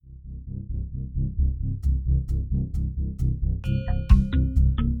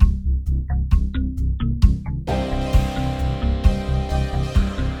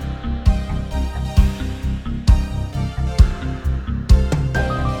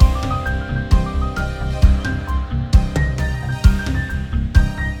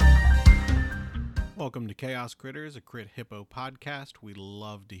Welcome to Chaos Critters, a Crit Hippo podcast. We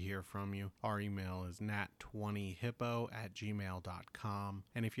love to hear from you. Our email is nat20hippo@gmail.com.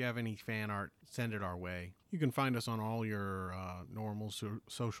 And if you have any fan art, send it our way. You can find us on all your normal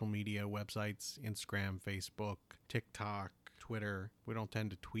social media websites, Instagram, Facebook, TikTok, Twitter. We don't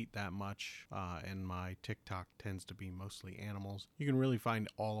tend to tweet that much, and my TikTok tends to be mostly animals. You can really find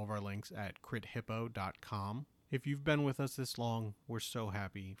all of our links at crithippo.com. If you've been with us this long, we're so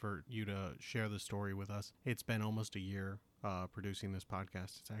happy for you to share the story with us. It's been almost a year producing this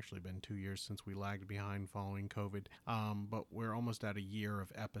podcast. It's actually been 2 years since we lagged behind following COVID, but we're almost at a year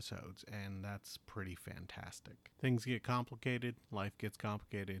of episodes, and that's pretty fantastic. Things get complicated. Life gets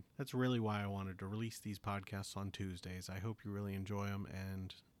complicated. That's really why I wanted to release these podcasts on Tuesdays. I hope you really enjoy them,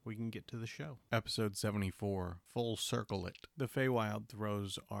 and we can get to the show. Episode 74, Full Circle It. The Feywild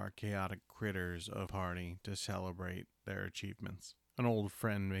throws our chaotic critters a party to celebrate their achievements. An old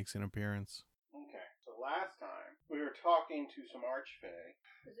friend makes an appearance. Okay, so last time we were talking to some Archfey.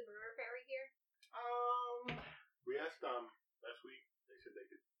 Was the brewer fairy here? We asked last week. They said they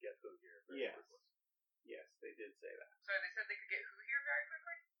could get them here very quickly. Yes, they did say that. So they said they could get who here very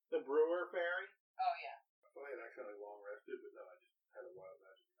quickly? The brewer fairy? Oh, yeah. I thought I had accidentally long rested, but no, I just had a wild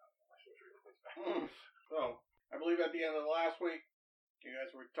magic. My social things back. So, I believe at the end of the last week, you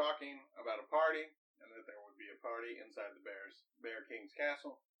guys were talking about a party, and that there would be a party inside the Bear King's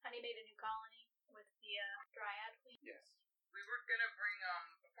castle. Honey made a new colony with the Dryad Queen. Yes. We were going to bring,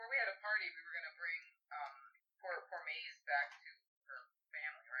 before we had a party, we were going to bring, poor Maze back to her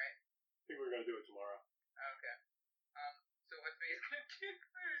family, right? I think we're going to do it tomorrow. Okay. So what's Maze going to do?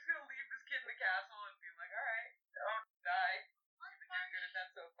 We're just going to leave this kid in the castle and be like, alright, don't die. You've been doing good at that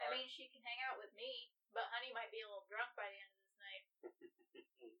so far. I mean, she can hang out with me, but Honey might be a little drunk by the end of this night.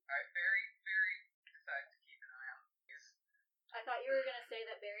 Alright, very, very excited to keep an eye on Maze. I thought you were going to say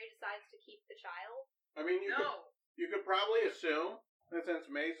that Barry decides to keep the child. I mean, you could probably assume that since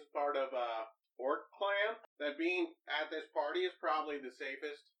Maze is part of Orc clan, that being at this party is probably the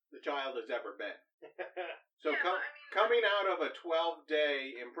safest the child has ever been. So coming out of a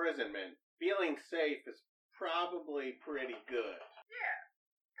 12-day imprisonment, feeling safe is probably pretty good. Yeah,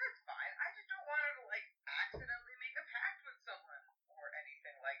 that's fine. I just don't want her to, accidentally make a pact with someone or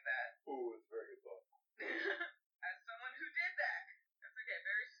anything like that. Ooh, it's a very good thought. As someone who did that. That's okay.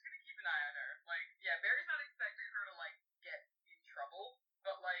 Barry's just gonna keep an eye on her. Barry's not expecting her to, get in trouble.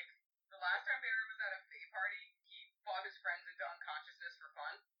 But, the last time Barry was at a Fae party, he fought his friends into unconsciousness for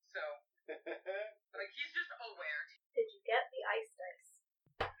fun. So, he's just aware. Did you get the ice dice?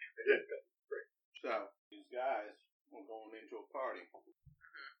 I did. Great. So, these guys were going into a party.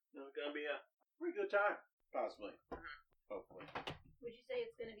 Mm-hmm. It's going to be a pretty good time. Possibly. Mm-hmm. Hopefully. Would you say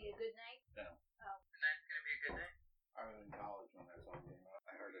it's going to be a good night? No. Oh. Tonight's gonna be a good day. I was in college when that song came out.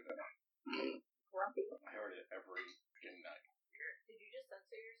 I heard it. Grumpy. I heard it every freaking night. Did you just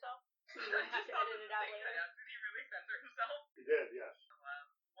censor yourself? So you wouldn't have to edit it out later? Did he really censor himself? He did, yes.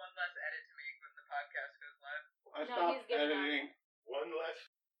 One less edit to make when the podcast goes live. I No, stopped he's giving up. editing. One less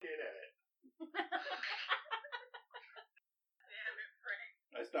edit. Damn it, Frank.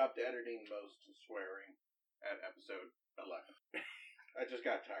 I stopped editing most swearing at episode 11. I just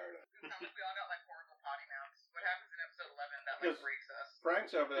got tired of it. It sounds like we all got horrible potty mouths. What happens in episode 11 that Just- breaks us?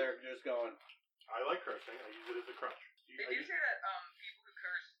 Frank's over there just going, I like cursing. I use it as a crutch. They do say that people who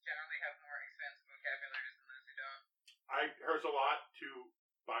curse generally have more expansive vocabularies than those who don't. I curse a lot to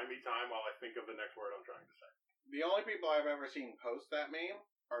buy me time while I think of the next word I'm trying to say. the only people I've ever seen post that meme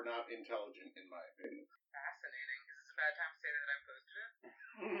are not intelligent, in my opinion. Fascinating. Is this a bad time to say that I posted it?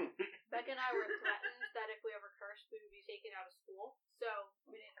 Becca and I were threatened that if we ever cursed, we would be taken out of school. So,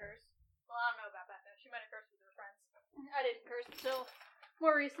 we didn't curse. Well, I don't know about Becca. She might have cursed with her friends. I didn't curse until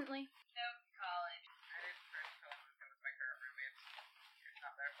more recently. No, college. I didn't curse until I moved in with my current roommates. It's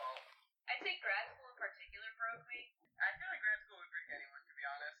not their fault. I'd say grad school in particular broke me. I feel like grad school would break anyone, to be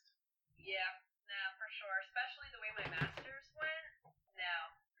honest. Yeah, nah, for sure. Especially the way my master's went. No.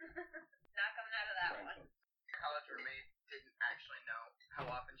 Not coming out of that one. My college roommate didn't actually know how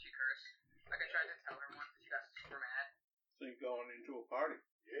often she cursed. I tried to tell her once and she got super mad. So you're going into a party.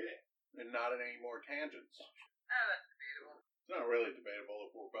 Yeah. And not in any more tangents. Oh, that's debatable. It's not really debatable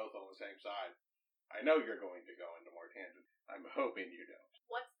if we're both on the same side. I know you're going to go into more tangents. I'm hoping you don't.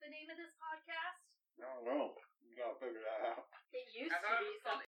 What's the name of this podcast? I don't know. You gotta figure that out. It used I to thought be it was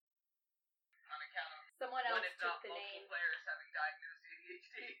called something.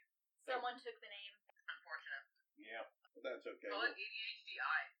 Someone took the name. Unfortunate. Yeah, but that's okay. Call it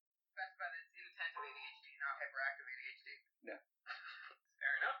ADHD-I. Specify that it's inattentive ADHD, not hyperactive ADHD. Yeah.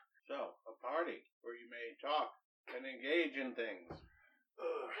 Fair enough. So, a party where you may talk and engage in things.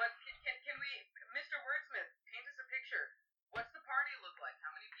 What can we, Mr. Wordsmith, paint us a picture? What's the party look like?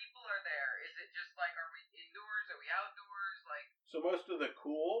 How many people are there? Is it just like, are we indoors? Are we outdoors? Like, So most of the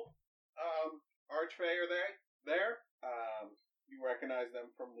cool Archfey are there. You recognize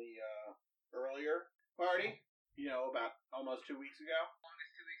them from the earlier party. You know, about almost 2 weeks ago.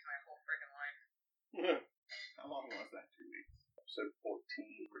 longest 2 weeks of my whole freaking life. How long was that? 2 weeks. Episode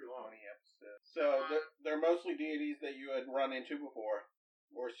 14. Pretty long. 20 episodes. So they're mostly deities that you had run into before,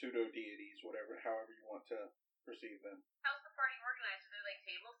 or pseudo deities, however you want to perceive them. How's the party organized? Are there like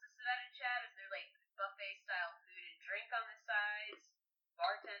tables to sit at and chat? Is there like buffet style food and drink on the sides?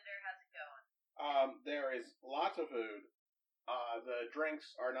 Bartender, how's it going? There is lots of food. The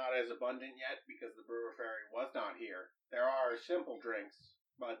drinks are not as abundant yet because the Brewer Fairy was not here. There are simple drinks,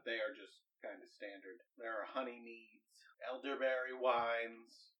 but they are just kind of standard. There are honey meads, elderberry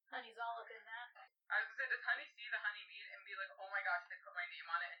wines. Honey's all up in that. I was gonna say, does Honey see the honey mead and be like, oh my gosh, they put my name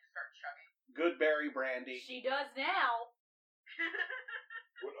on it, and just start chugging? Good berry brandy. She does now.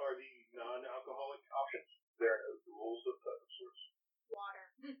 What are the non-alcoholic options? There are no duels of sorts. Water.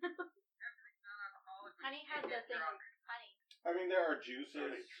 Non-alcoholic, Honey you has can't the get thing drunk. with honey. I mean, there are Are juices.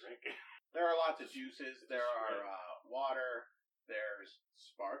 they drinking? There are lots of juices. There are water. There's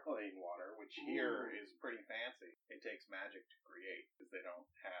sparkling water, which here is pretty fancy. It takes magic to create because they don't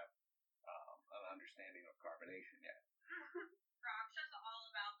have an understanding of carbonation yet. Raksha's all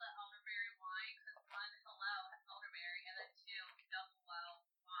about the elderberry wine because one, hello, elderberry, and then two, double well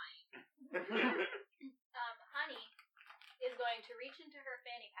wine. Honey is going to reach into her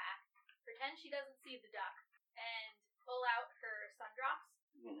fanny pack, pretend she doesn't see the duck, and pull out her sun drops.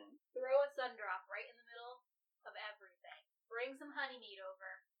 Mm-hmm. Throw a sun drop right in the middle of everything. Bring some honey mead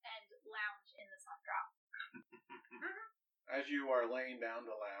over and lounge in the sun drop. As you are laying down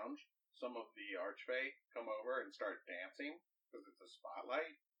to lounge, some of the Archfey come over and start dancing because it's a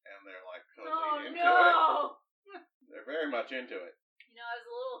spotlight, and they're like totally into it. They're very much into it. You know, I was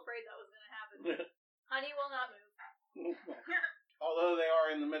a little afraid that was going to happen. Honey will not move. Although they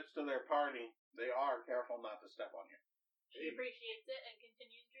are in the midst of their party, they are careful not to step on you. She appreciates it and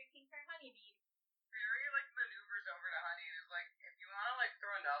continues drinking her honey mead. Barry like maneuvers over to Honey and is like, if you want to like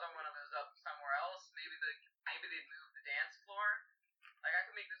throw another one of those up somewhere else, maybe they'd move the dance floor. Like I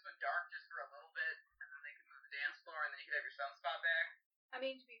could make this one dark just for a little bit, and then they could move the dance floor, and then you could have your sunspot back. I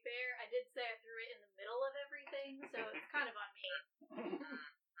mean, to be fair, I did say I threw it in the middle of everything, so it's kind of on me.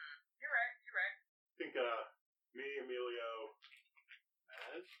 You're right. I think me, Emilio,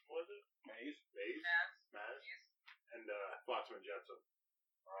 Maz, was it? Maze? Maz, and Flotsam and Jetsam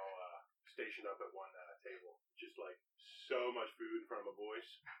are all stationed up at one table. Just like so much food in front of a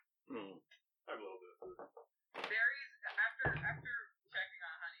voice. I have a little bit of food. Barry's after checking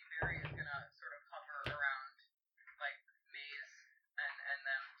on Honey, Barry is gonna sort of hover around like Maze and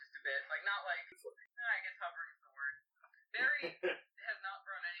them just a bit. Like not like I guess hovering is the word. Barry has not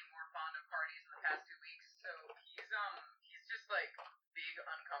grown any more fond of parties in the past 2 weeks, so he's just like big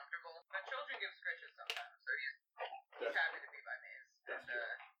uncomfortable. But children give scritches sometimes, so he's happy to be by Maze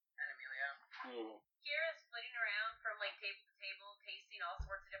and Emilio. Kira's flitting around from like table to table, tasting all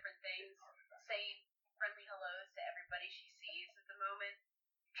sorts of different things, saying friendly hellos to everybody she sees at the moment,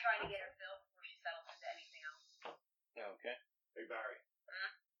 trying to get her fill before she settles into anything else. Okay. Hey Barry.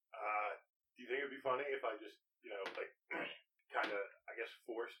 Do you think it'd be funny if I just, like, kind of, I guess,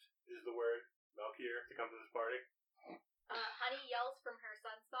 forced is the word, Melchior to come to this party? Honey yells from her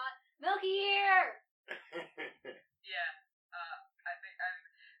sunspot, "Milky here!" Yeah. I think.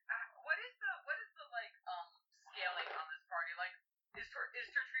 What is the like scaling on this party? Like, is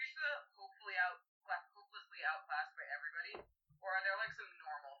Tertrisha hopelessly outclassed by everybody, or are there like some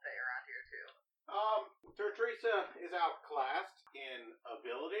normal Fae around here too? Tertrisa is outclassed in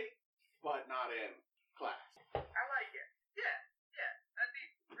ability, but not in class. I like it. Yeah. That'd be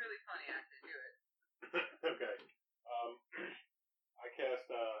really funny. Actually, do it. Okay. I cast,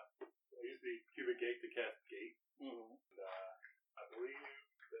 I used the cubic gate to cast gate. Mm-hmm. And, I believe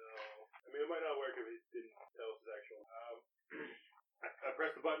it might not work if it didn't tell us his actual. I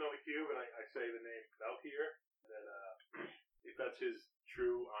press the button on the cube and I say the name Valkyr. And then, if that's his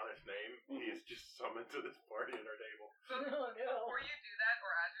true, honest name, he is just summoned to this party at our table. So Oh, no. before you do that,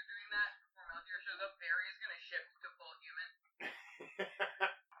 or as you're doing that, before Melchior shows up, Barry is gonna shift to full human.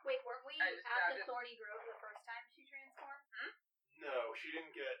 Wait, weren't we I just at grabbed the it. Thorny Grove the first time she transformed? No, she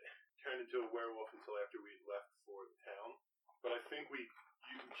didn't get turned into a werewolf until after we left for the town. But I think we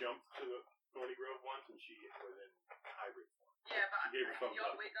jumped to the Thorny Grove once, and she was in hybrid form. Yeah, but She gave a thumbs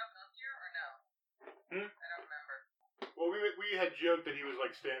y'all up. wake up Melchior or no? I don't remember. Well, we had joked that he was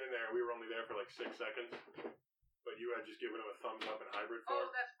like standing there. We were only there for like 6 seconds, but you had just given him a thumbs up in hybrid Oh, form.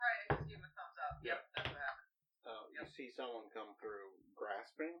 that's right. I just gave him a thumbs up. Yep, that's what happened. You see someone come through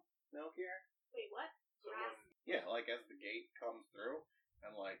grasping Melchior? Wait, what? Someone, Yeah, like as the gate comes through,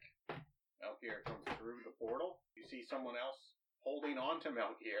 and like Melchior comes through the portal, you see someone else holding on to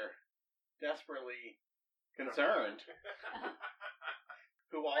Melchior, desperately concerned,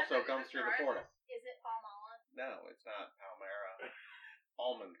 who also comes through the portal. Is it Palmala? No, it's not Palmyra.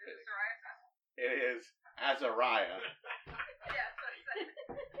 Almond Is it Pig. psoriasis? It is Azariah, Yeah, that's what I said.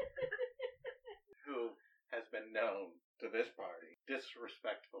 who has been known to this party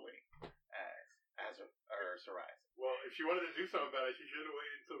disrespectfully as psoriasis. well, if she wanted to do something about it, she should have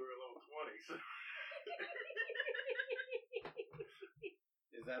waited until we were level 20. So.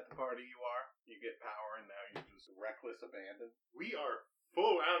 Is that the party you are? You get power and now you're just reckless abandon? We are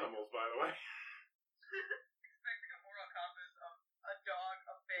full animals, by the way. Expecting a moral compass of a dog,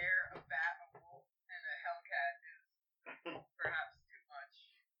 a bear, a bat, a wolf, and a hellcat is perhaps too much.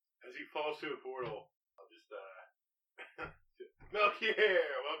 As he falls through the portal, I'll just, Melchior,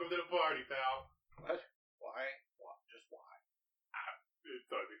 welcome to the party, pal. What? Why? What? Just why? It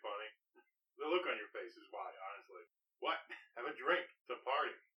thought it'd be funny. The look on your face is why, honestly. What? Have a drink. It's a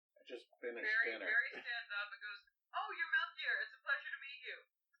party. I just finished dinner. Barry stands up and goes, "Oh, you're Melchior. It's a pleasure to meet you.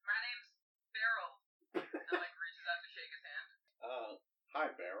 My name's Beryl." And like reaches out to shake his hand. Hi,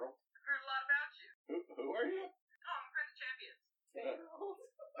 Beryl. I've heard a lot about you. Who are you? Oh, I'm a friend of Champions.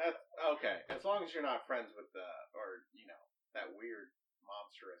 That's okay. As long as you're not friends with that weird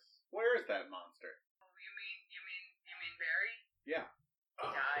monstrous. Where is that monster? Oh, you mean Barry? Yeah,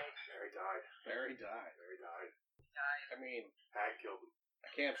 Died. Barry died. Barry died. Barry died. Died. I mean, Hag killed him. I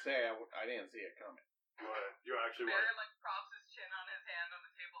can't say I didn't see it coming. Do you actually want? Barry like props his chin on his hand on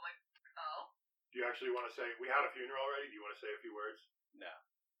the table, like, oh. Do you actually want to say we had a funeral already? Do you want to say a few words? No.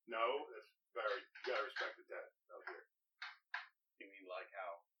 No, that's very. You gotta respect the dead. Melchior. You mean like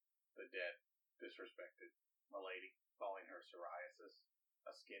how the dead disrespected Milady, calling her psoriasis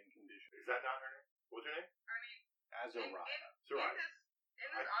a skin condition? Is that not her name? What's her name? I mean, Azariah. Psoriasis. in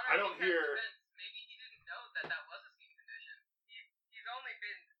I his honor, don't defense, hear- maybe he didn't know that was a skin condition. He had only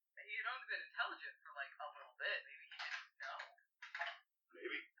been intelligent for like a little bit. Maybe he didn't know.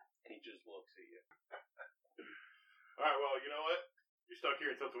 Maybe. He just looks at you. All right. Well, you know what? You're stuck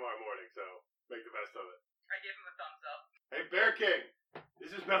here until tomorrow morning, so make the best of it. I gave him a thumbs up. Hey, Bear King.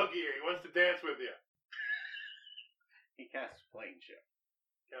 This is Melchior. He wants to dance with you. He casts plane shift.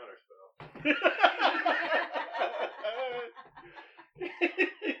 Counterspell.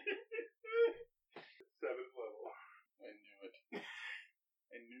 Seventh level. I knew it.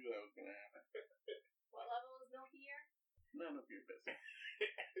 I knew that was gonna happen. What level is Melchior? None of your business.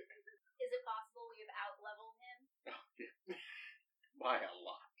 Is it possible we have out-leveled him? By a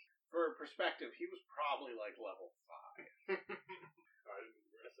lot. For perspective, he was probably like level 5. I didn't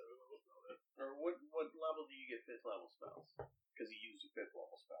even rest 7 level spell then. Or what level do you get 5th level spells? Because he used a 5th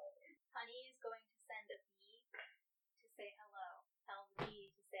level spell. Honey is going to send a bee to say hello. Tell the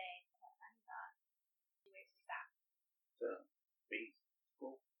bee to say, I'm not. She waves her staff. So, beast.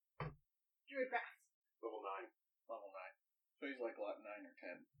 Cool. Druidcraft. Level 9. Level 9. So he's like lot 9 or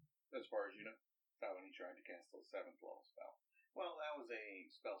 10, as far as you know. Not when he tried to cast a 7th level spell. Well, that was a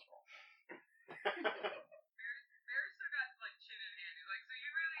spell scroll. Barry still got like chin in hand. He's like, so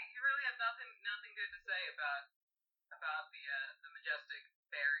you really have nothing good to say about the majestic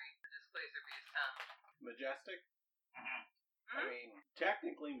Barry, the displacer beast, huh? Majestic? I mean,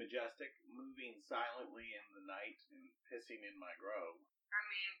 technically majestic, moving silently in the night and pissing in my grove. I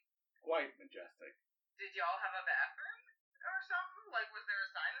mean, Quite majestic. did y'all have a bathroom or something? Like, was there a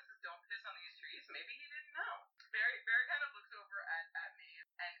sign that says "Don't piss on these trees"? Maybe he didn't know. Barry kind of looks over at Maeve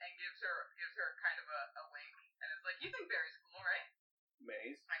and gives her kind of a wink and is like, "You think Barry's cool, right?"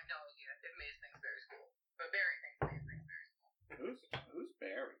 Maze? I have no idea if Maeve thinks Barry's cool, but Barry thinks Maeve thinks Barry's cool. Who's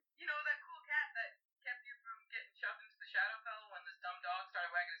Barry? You know that cool cat that kept you from getting shoved into the Shadowfell when this dumb dog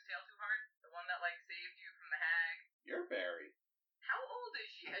started wagging his tail too hard? The one that like saved you from the hag? You're Barry. How old is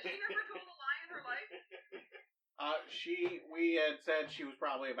she? Has she never told a lie in her life? We had said she was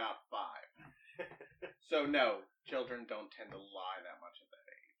probably about 5. So no, children don't tend to lie that much at that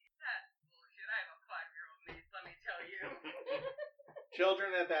age. That's bullshit. I have a 5-year-old niece, let me tell you.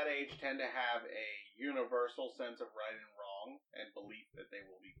 Children at that age tend to have a universal sense of right and wrong and belief that they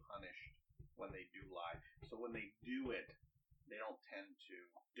will be punished when they do lie. So when they do it, they don't tend to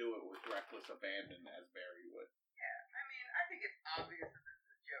do it with reckless abandon as Barry would. Yeah, I mean, I think it's obvious that this is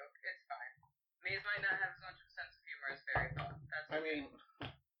a Maze might not have as much of a sense of humor as Barry thought. That's I mean,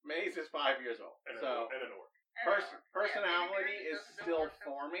 Maze is 5 years old, And so an orc. personality Yeah, maybe Barry is just doesn't know still orcs have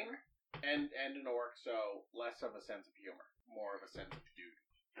forming, humor. and an orc, so less of a sense of humor, more of a sense of duty.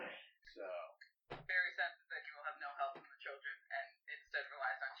 So Barry senses that he will have no help from the children, and instead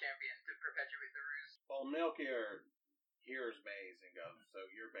relies on Champion to perpetuate the ruse. well, Milkier hears Maze and goes, "So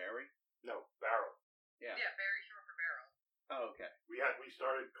you're Barry?" No, Barrel. Yeah. Yeah, Barry short for Barrel. Oh, okay. We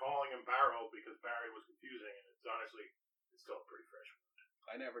started calling him Barrel because Barry was confusing, and it's honestly, it's still a pretty fresh one.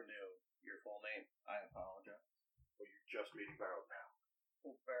 I never knew your full name. I apologize. Well, you're just meeting Barrel now.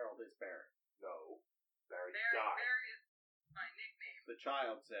 Well, Barrel is Barry. No, Barry Barry, died. Barry is my nickname. The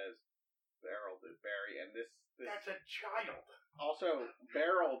child says Barrel is Barry, and this That's a child. also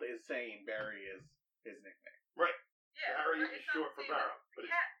Barrel is saying Barry is his nickname. Yeah, Barry but is it's not short the for same Barrel, as but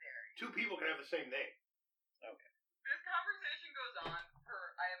it's- Cat Barry. Two people can have the same name. This conversation goes on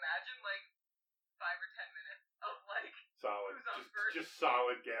for, I imagine, like 5 or 10 minutes of like, Solid. Who's on first? Just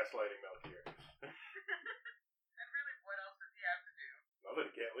solid gaslighting Milk here. and really, what else does he have to do? Nothing,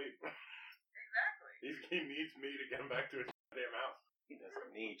 he can't leave. Exactly. He needs me to get him back to his damn house. He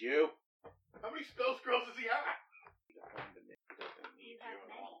doesn't need you. How many spell scrolls does he have? He doesn't need You have you at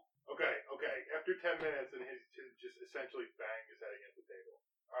many. all. Okay. After 10 minutes, and he's just essentially bang his head against the table.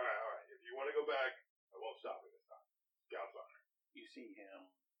 All right. If you want to go back, I won't stop you this time. Scout's on. You see him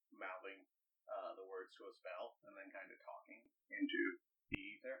mouthing the words to a spell, and then kind of talking into the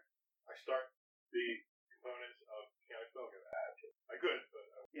ether. I start the components of mechanic spell. I could, but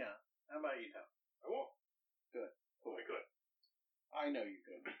Yeah. How about you, Tom? I won't. Cool. I could. I know you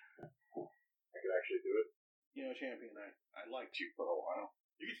could. I could actually do it. You know, Champion, I liked you for a while.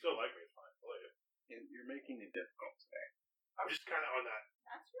 You can still like me. It's fine. I'll let you. And you're making it difficult today. I'm just kind of on that.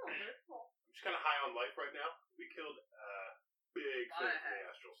 That's real hurtful. I'm just kind of high on life right now. We killed a big thing from the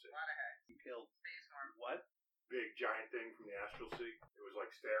Astral Sea. A lot of heck. You killed Space Storm. what? Big giant thing from the Astral Sea. It was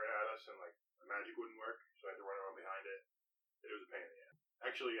like staring at us, and like the magic wouldn't work, so I had to run around behind it. It was a pain in the ass.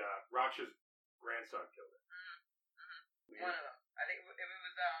 Actually, Raksha's grandson killed it. Weird. One of them. I think it was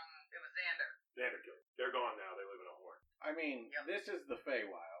Xander. Xander killed it. They're gone now. They live in a horn. I mean, Yep. this is the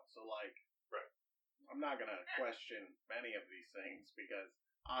Feywild, so like, Right. I'm not gonna question many of these things because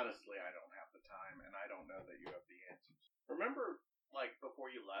honestly, I don't have the time, and I don't know that you have the answers. Remember, like before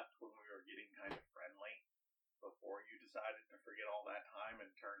you left, when we were getting kind of friendly, before you decided to forget all that time and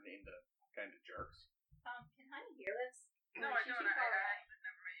turn into kind of jerks. Can Honey hear this? No, Or I is she don't. too far away? I've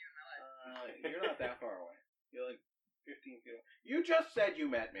never met you in my life. You're not that far away. You're like 15 feet away. You just said you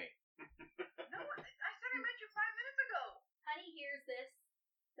met me. No, I said I met you 5 minutes ago. Honey hears this.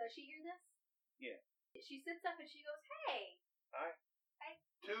 Does she hear this? Yeah. She sits up and she goes, "Hey,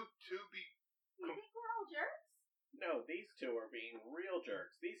 To be you think we're all jerks?" No, these two are being real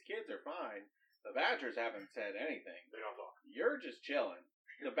jerks. These kids are fine. The Badgers haven't said anything. they don't talk. You're just chilling.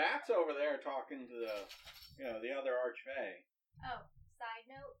 The Bat's over there talking to the other Archfey. Oh, side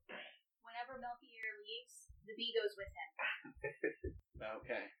note: whenever Milky Ear leaves, the bee goes with him.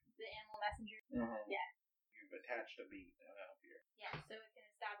 Okay. The animal messenger. Mm-hmm. Yeah. You've attached a beat out here. Yeah, so it can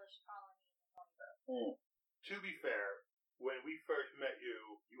establish a colony in the pony boat. To be fair, when we first met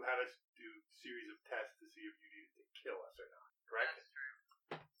you, you had us do a series of tests to see if you needed to kill us or not. Correct? That's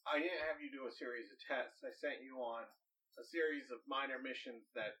true. I didn't have you do a series of tests. I sent you on a series of minor missions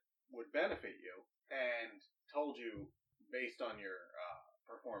that would benefit you, and told you based on your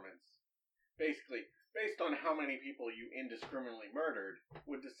performance, basically based on how many people you indiscriminately murdered,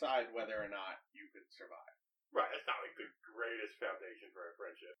 would decide whether or not you could survive. Right. That's not like the greatest foundation for our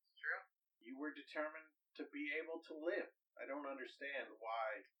friendship. It's true. You were determined to be able to live. I don't understand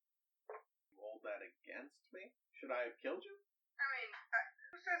why you hold that against me. Should I have killed you? I mean,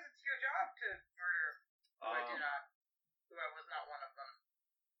 who says it's your job to murder who I do not? Who I was not one of them.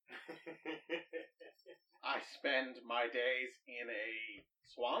 I spend my days in a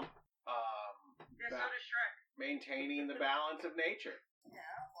swamp, Yeah, so does Shrek. maintaining the balance of nature.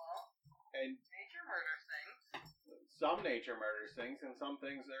 Yeah, well, And nature murders things. some nature murders things, and some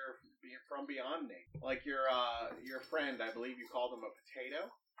things are from beyond nature. Like your friend, I believe you called him a potato.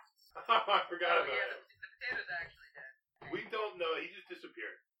 I forgot Oh, about yeah, him. the potato's actually dead. We don't know. He just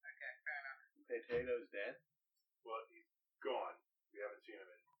disappeared. Okay, fair enough. Potato's dead. Well, he's gone. We haven't seen him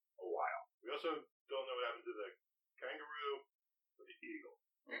in a while. We also don't know what happened to the kangaroo or the eagle.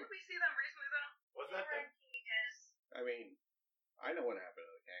 Didn't we see them recently, though? What's that thing? I mean, I know what happened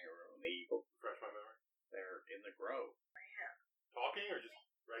to the kangaroo and the eagle. Refresh my memory. They're in the grove. Talking or just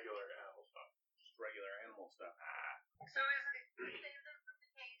regular animal stuff? Just regular animal stuff. So is it... Save them from the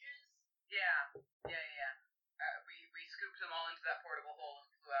cages. Yeah. We scooped them all into that portable hole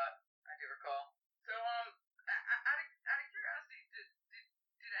and flew out. I do recall.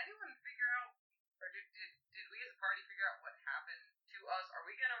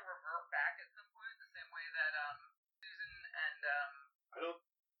 gonna revert back at some point the same way that Susan and I don't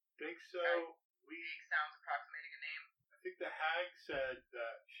think so. We sounds approximating a name. I think the hag said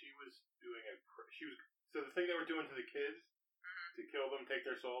that she was so the thing they were doing to the kids to kill them, take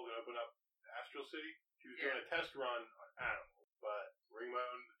their souls, and open up Astral City. She was doing a test run on animals, but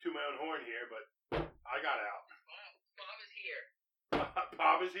to my own horn here. But I got out. Bob is here.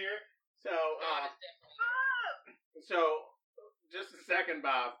 Bob is here. So, Bob is definitely so just a second,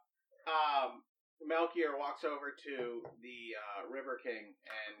 Bob. Melchior walks over to the River King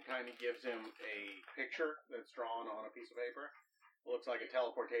and kind of gives him a picture that's drawn on a piece of paper. It looks like a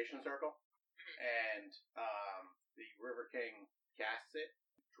teleportation circle. And the River King casts it,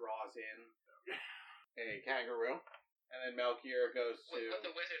 draws in a kangaroo, and then Melchior goes to... with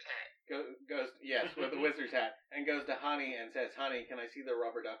the wizard's hat. Yes, with the wizard's hat, and goes to Honey and says, "Honey, can I see the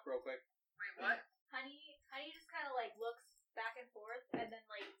rubber duck real quick?" Wait, what? Honey just kind of like looks back and forth, and then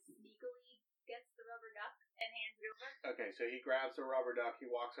like sneakily gets the rubber duck and hands it over. Okay, so he grabs the rubber duck, he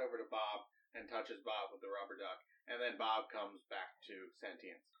walks over to Bob, and touches Bob with the rubber duck, and then Bob comes back to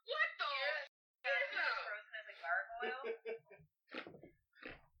sentience. What the? Frozen as a gargoyle.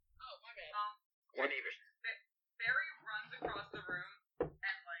 Oh my bad. Your neighbors. Barry runs across the room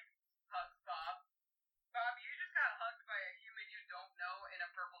and like hugs Bob. Bob, you just got hugged by a human you don't know in a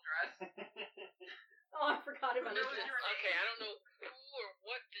purple dress. Oh, I forgot about That that. was your name. Okay, I don't know who or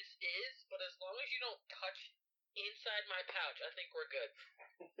what this is, but as long as you don't touch inside my pouch, I think we're good.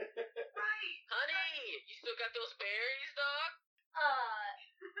 Right. Honey, you still got those berries, dog?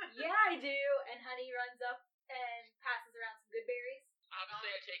 Yeah, I do. And Honey runs up and passes around some good berries.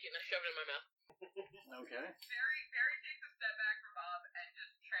 Obviously, I take it and I shove it in my mouth. Okay. Barry takes a step back from Bob and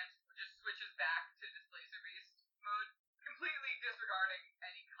just switches back to Displacer Beast mode, completely disregarding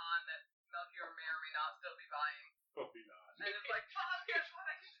any con that Melchior may or may not still be buying. Probably not. And it's like, Bob, guess what?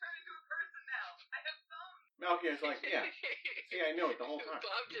 I can turn into a person now. I have thumbs. Melchior's like, "Yeah, see, I knew it the whole time."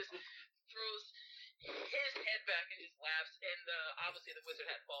 Bob just throws his head back and just laughs, and obviously the wizard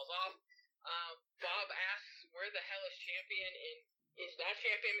hat falls off. Bob asks where the hell is Champion, and is that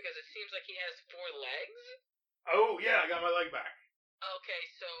Champion because it seems like he has 4 legs? Oh yeah, I got my leg back. Okay,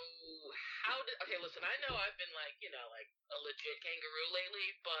 so okay, listen, I know I've been like a legit kangaroo lately,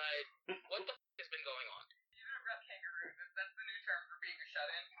 but what the has been going on? Even a real kangaroo. That's the new term for being a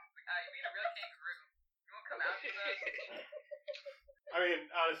shut-in. You mean a real kangaroo. You won't come out to that? I mean,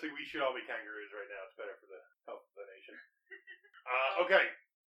 honestly, we should all be kangaroos right now. It's better for the health of the nation. Okay,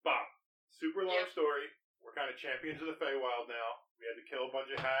 Bob. Super long story. We're kind of champions of the Feywild now. We had to kill a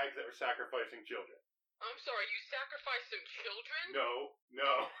bunch of hags that were sacrificing children. I'm sorry, you sacrificed some children?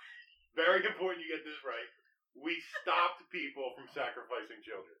 No. Very important you get this right. We stopped people from sacrificing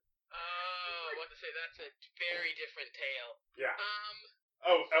children. I want to say that's a very different tale. Yeah.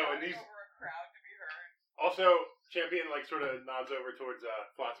 And Shouting these... over a crowd to be heard. Also, Champion sort of nods over towards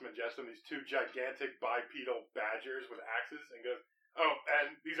Flotsam and Jetsam, these 2 gigantic bipedal badgers with axes, and goes, "Oh,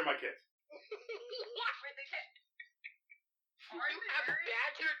 and these are my kids." What? Wait, they can't. You have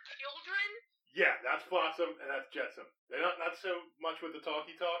badger children? Yeah, that's Flotsam and that's Jetsam. They're not so much with the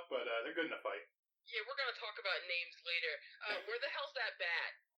talky talk, but they're good in a fight. Yeah, we're gonna talk about names later. Where the hell's that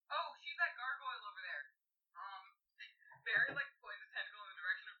bat? Oh, she's that gargoyle over there. Barry like points his tentacle in the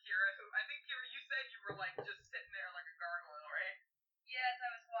direction of Kira, who I think Kira, you said you were like just sitting there like a gargoyle, right? Yes, I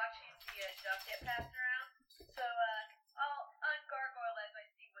was watching the duck get passed around. So I'll ungargoyle as I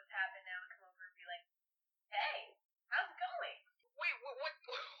see what's happened now and come over and be like, "Hey, how's it going?" Wait, what?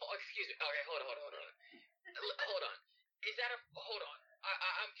 Oh, excuse me. Okay, hold on. Hold on. Is that a? Hold on.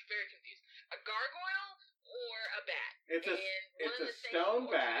 I'm very confused. A gargoyle or a bat? It's a stone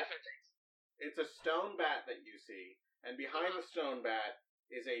bat. It's a stone bat that you see, and behind the stone bat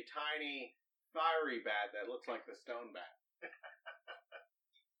is a tiny fiery bat that looks like the stone bat.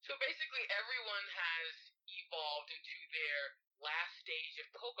 So basically, everyone has evolved into their last stage of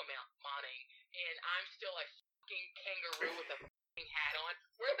Pokemoning, and I'm still a fucking kangaroo with a fucking hat on.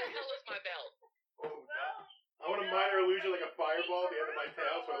 Where the hell is my belt? Oh, no. I want a minor illusion like a fireball at the end of my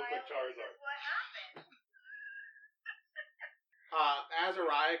tail so I look like Charizard. What happened?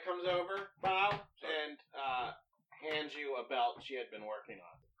 Azariah comes over, Bob, and hands you a belt she had been working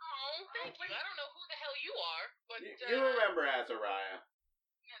on. Oh, thank you. I don't know who the hell you are, but You remember Azariah.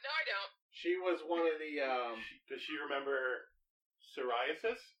 No, I don't. She was one of the, Does she remember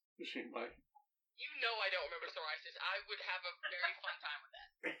psoriasis? She might. You know I don't remember psoriasis. I would have a very fun time with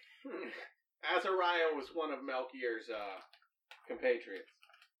that. Azariah was one of Melchior's, compatriots.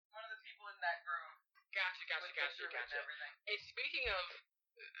 One of the people in that room. Gotcha. And everything. And speaking of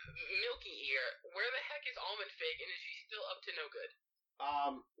Milky here, where the heck is Almond Fig, and is she still up to no good?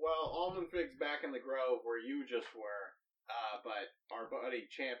 Well, Almond Fig's back in the Grove where you just were, but our buddy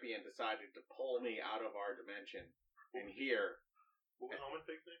Champion decided to pull me out of our dimension in here. What was Almond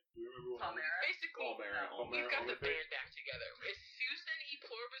Fig's name? Do you remember what? Palmera. Basically, we've got the band back together. Is Susan E.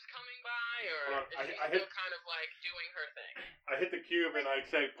 Plurvis coming by, or Hold on, is she I still hit- kind of like doing her thing? I hit the cube and I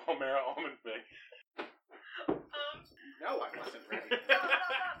say Palmera Almond Fig. No, I wasn't ready.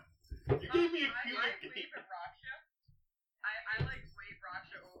 You gave me a cube. I wave at Raksha. I like wave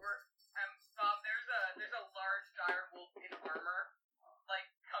Raksha over. Bob, there's a large dire wolf in armor, like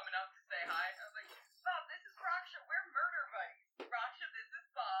coming up to say hi. I was like, Bob, this is Raksha. We're murder buddies. Raksha, this is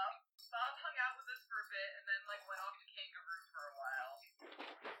Bob. Bob hung out with us for a bit and then like went off to Kangaroo for a while.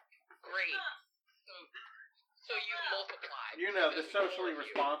 Great. So you multiplied. You know, the This is socially all of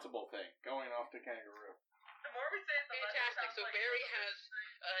you. responsible thing, going off to Kangaroo. The more we say it, the less it Fantastic. sounds So like Barry it's has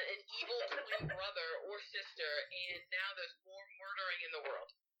an evil twin brother or sister, and now there's more murdering in the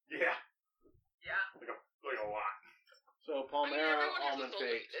world. Yeah, Yeah. like a lot. So I mean, Palmera everyone has a Almond soul Fig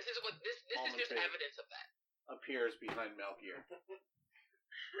mate. This is what this is Almond just Fig. evidence of that. appears behind Melchior.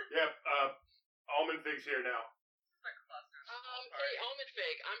 Yeah, Almond Fig's here now. It's like a cluster. Hey, Almond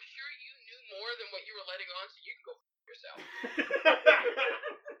Fig, I'm sure you knew more than what you were letting on, so you can go f yourself.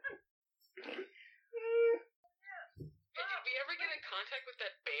 Hey, did we ever get in contact with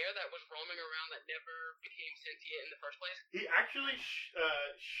that bear that was roaming around that never became sentient in the first place? He actually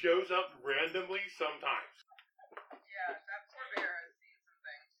shows up randomly sometimes. Yeah, that poor bear has seen some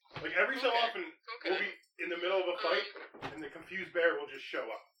things. Like every so Okay. often, Okay. we'll be in the middle of a fight, and the confused bear will just show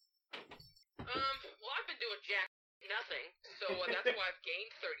up. Well, I've been doing nothing, so that's why I've gained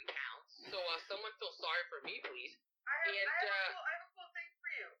 30 pounds. So someone feel sorry for me, please. I have And, a cool thing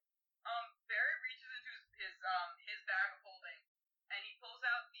for you. Barry reaches into his bag of holding, and he pulls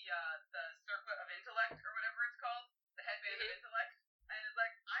out the circlet of intellect or whatever it's called, the headband of intellect, and is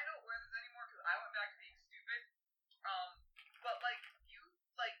like, I don't wear this anymore because I went back to being stupid. But like you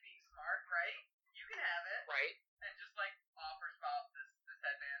like being smart, right? You can have it, Right? and just like offers Bob this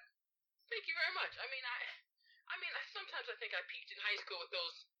headband. Thank you very much. I mean, sometimes I think I peaked in high school with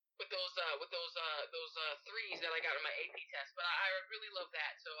those threes that I got on my AP test, but I really love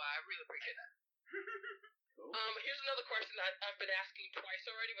that, so I really appreciate that. Here's another question that I've been asking twice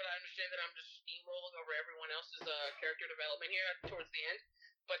already, but I understand that I'm just steamrolling over everyone else's character development here towards the end.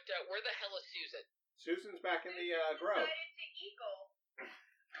 But where the hell is Susan? Susan's back in the Grove. Decided to eagle.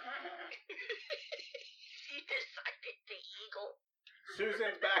 She decided to eagle.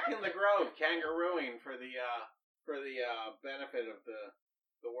 Susan's back in the Grove, kangarooing for the benefit of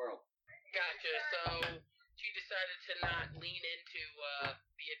the world. Gotcha. So she decided to not lean into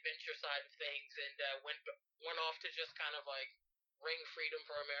the adventure side of things and went off to just kind of like ring freedom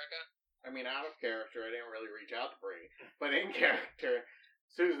for America. I mean, out of character, I didn't really reach out to Bree, but in character,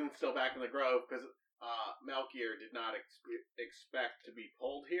 Susan's still back in the Grove because Melchior did not expect to be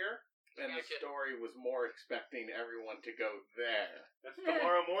pulled here, and the Gotcha. story was more expecting everyone to go there. That's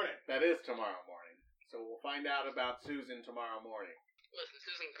tomorrow morning. That is tomorrow morning, so we'll find out about Susan tomorrow morning. Listen,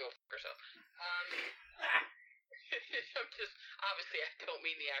 Susan can go f herself. I'm just obviously I don't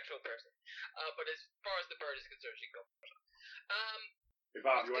mean the actual person, but as far as the bird is concerned, she can go f herself. Hey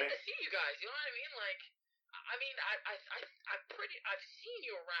Bob, It's you good want to see you guys. You know what I mean? Like, I've seen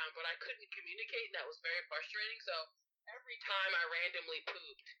you around, but I couldn't communicate, and that was very frustrating. So every time I randomly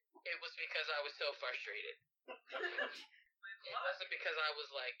pooped, it was because I was so frustrated. It wasn't because I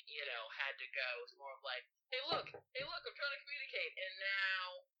was like, had to go. It was more of like, hey look, I'm trying to communicate, and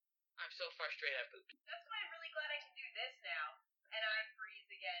now I'm so frustrated I pooped. That's why I'm really glad I can do this now. And I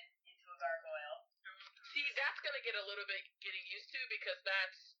freeze again into a gargoyle. See, that's gonna get a little bit getting used to because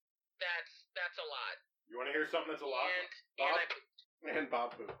that's a lot. You want to hear something that's a lot? And Bob? I pooped. And Bob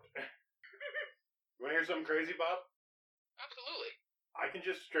pooped. You want to hear something crazy, Bob? Absolutely. I can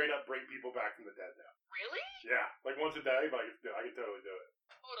just straight up bring people back from the dead now. Really? Yeah, like once a day, but I can totally do it.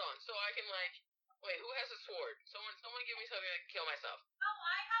 Hold on. So I can like, wait, who has a sword? Someone give me something I can kill myself. Oh,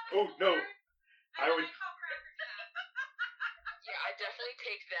 I have a Oh, no. sword. I And would- I call Cracker Jack. Yeah, I definitely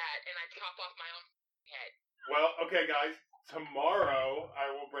take that and I chop off my own head. Well, okay, guys. Tomorrow I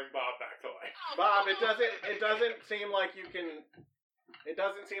will bring Bob back to life. Oh, Bob, come it on. doesn't seem like you can. It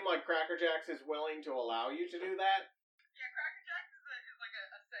doesn't seem like Cracker Jacks is willing to allow you to do that. Yeah, Cracker Jack is like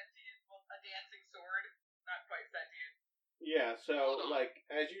a sentient, well, a dancing sword. Not quite sentient. Yeah, so Hold on. like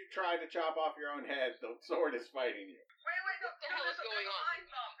as you try to chop off your own head, the sword is fighting you. Wait, no, What the hell is going there's a on? line,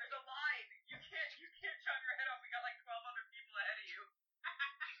 Bob. There's a line. You can't chop your head off. We got like 12 other people ahead of you.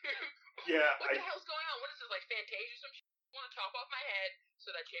 Yeah, What the hell's going on? What is this, like Fantasia or some shit? I want to chop off my head so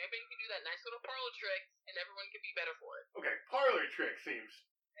that champion can do that nice little parlor trick, and everyone can be better for it. Okay, parlor trick seems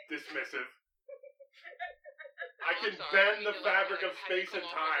dismissive. I can sorry, bend I the mean, fabric like, of how do you space come and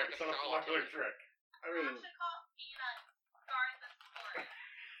off as, time. like, It's a not a parlor charlatan? trick. I mean, Actually call Peanut guard the sport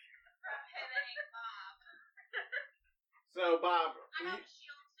from hitting Bob. so Bob, I have a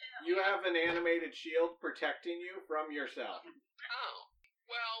shield too. you have an animated shield protecting you from yourself. Oh,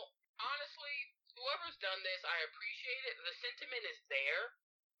 well, honestly, whoever's done this, I appreciate it. The sentiment is there,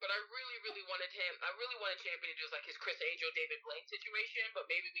 but I really, really wanted Champion to do like his Chris Angel, David Blaine situation, but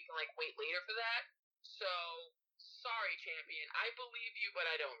maybe we can like wait later for that. So, sorry, Champion. I believe you, but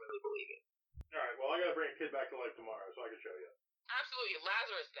I don't really believe you. Alright, well, I gotta bring a kid back to life tomorrow so I can show you. Absolutely,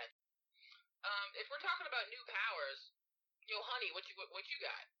 Lazarus then. If we're talking about new powers, yo, honey, what you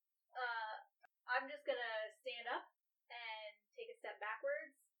got? I'm just gonna stand up and take a step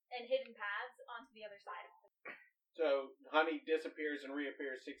backwards and hidden paths onto the other side of it. So Honey disappears and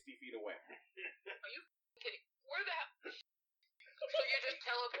reappears 60 feet away. Are you kidding? Where the hell? So you're just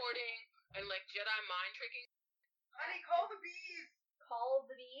teleporting and like Jedi mind tricking? Honey, call the bees. Call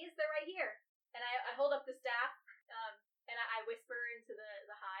the bees, they're right here. And I hold up the staff, and I whisper into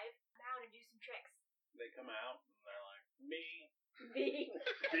the hive, come out and do some tricks. They come out and they're like, "Bee, Bee.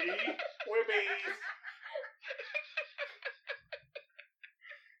 Bee? we're bees."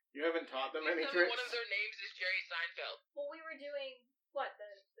 You haven't taught them any Tell me tricks? one of their names is Jerry Seinfeld. Well, we were doing, what,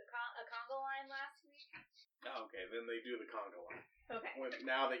 a Congo line last week? Oh, okay, then they do the conga line. Okay.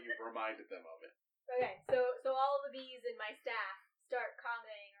 Now that you've reminded them of it. Okay, so all of the bees in my staff start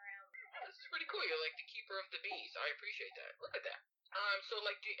congoing around. Oh, this is pretty cool. You're like the keeper of the bees. I appreciate that. Look at that. So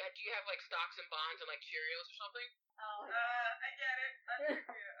like, do you have like stocks and bonds and like Cheerios or something? Oh, I get it.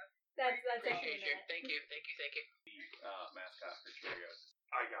 that's Appreciate you. it. Thank you. Mascot for Cheerios.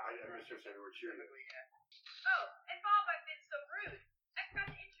 I missed her saying the word cheer. Oh, and Bob, I've been so rude. I forgot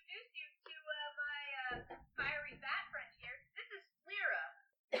to introduce you to my fiery bat friend here. This is Flira.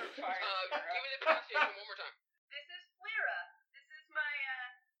 Give me the pronunciation one more time. This is Flira. This is my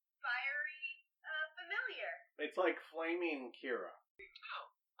fiery familiar. It's like flaming Kira.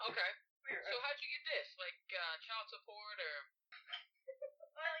 Oh, okay. So how'd you get this? Like child support or?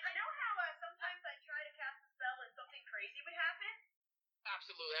 Well, you know how sometimes I try to cast a spell and something crazy would happen?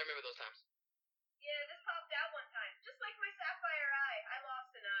 Absolutely, I remember those times. Yeah, this popped out one time. Just like my sapphire eye. I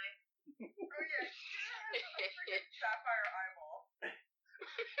lost an eye. Oh yeah, she has a freaking sapphire eyeball.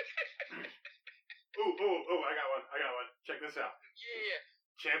 Ooh, I got one. Check this out. Yeah.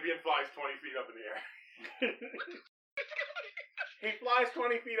 Champion flies 20 feet up in the air. He flies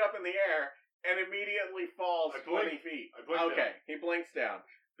 20 feet up in the air and immediately falls I blink. 20 feet. I blinked Okay, he blinks down.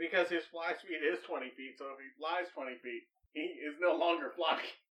 Because his fly speed is 20 feet, so if he flies 20 feet, he is no longer flying.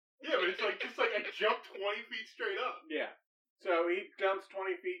 Yeah, but it's like I jumped 20 feet straight up. Yeah. So he jumps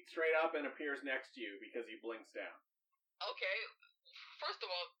 20 feet straight up and appears next to you because he blinks down. Okay. First of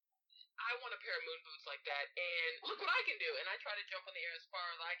all, I want a pair of moon boots like that, and look what I can do. And I try to jump in the air as far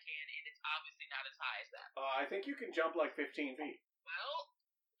as I can, and it's obviously not as high as that. I think you can jump like 15 feet. Well,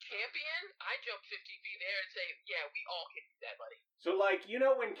 champion, I jump 50 feet in the air and say, yeah, we all can do that, buddy. So, like, you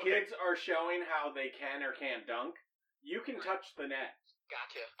know when kids are showing how they can or can't dunk? You can touch the net.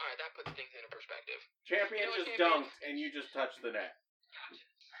 Gotcha. All right, that puts things into perspective. Champion You know what, just Champion? dunked, and you just touched the net. Gotcha.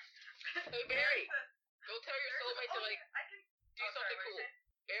 Hey, Barry, go tell your soulmate to, like, I can do something sorry, what cool. did you say?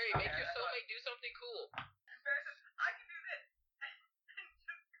 Barry, make Okay, your that's soulmate do something cool. Barry says, I can do this. And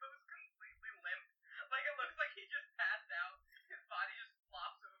just goes completely limp. Like it looks like he just passed out. His body just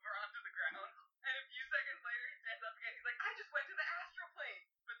flops over onto the ground. And a few seconds later he stands up again. He's like, I just went to the astral plane.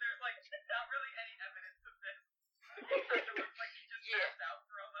 But there's like not really any evidence of this. It kind of looks like he just passed out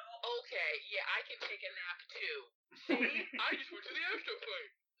for a little. Okay, yeah, I can take a nap too. See? I just went to the astral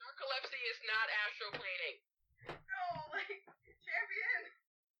plane. Narcolepsy is not astral planing. No, like, champion,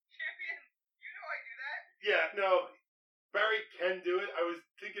 you know I do that. Yeah, no, Barry can do it. I was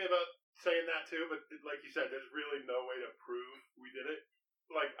thinking about saying that too, but like you said, there's really no way to prove we did it.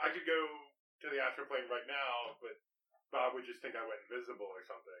 Like, I could go to the astral plane right now, but Bob would just think I went invisible or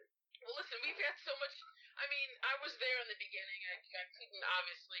something. Well, listen, we've got so much. I mean, I was there in the beginning. I couldn't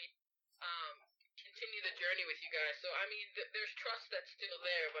obviously continue the journey with you guys. So, I mean, there's trust that's still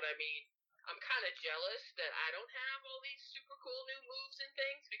there, but I mean, I'm kind of jealous that I don't have all these super cool new moves and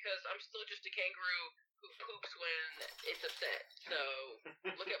things because I'm still just a kangaroo who poops when it's upset. So,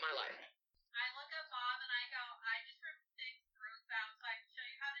 look at my life. I look at Bob and I go, I just ripped Dick's throat out, so I can show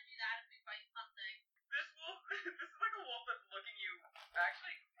you how to do that if we fight something. This wolf, this is like a wolf that's looking you.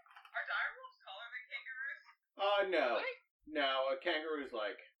 Actually, are dire wolves taller than kangaroos? No. What? No, a kangaroo's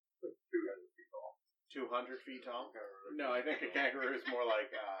like 200 feet tall. 200 feet tall? No, I think a kangaroo is more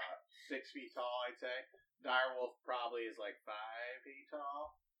like 6 feet tall, I'd say. Direwolf probably is like 5 feet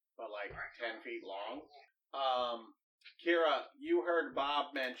tall, but like 10 feet long. Kira, you heard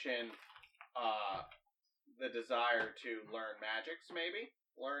Bob mention the desire to learn magics, maybe?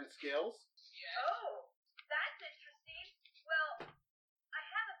 Learn skills? Yes. Oh, that's interesting. Well, I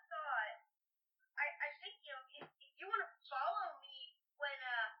have a thought. I think, if you want to follow me when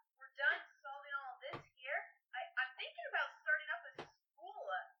we're done solving all this here, I'm thinking about starting up a school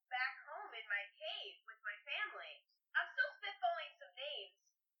back home in my cave with my family. I'm still spitballing some names,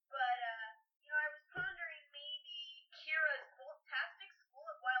 but, I was pondering maybe Kira's Boltastic School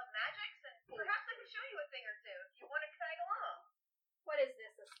of Wild Magics, and perhaps I can show you a thing or two if you want to tag along. What is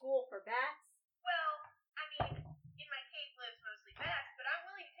this, a school for bats? Well, I mean, in my cave lives mostly bats, but I'm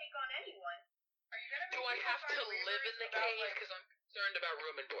willing to take on anyone. Are you gonna Do make I people have to sign live waivers in the about, cave? like, Because I'm concerned about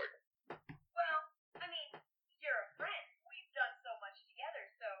room and board. Well, I mean, you're a friend. We've done so much together,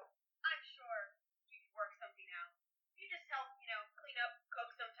 so I'm sure we could work something out. You just help, clean up, cook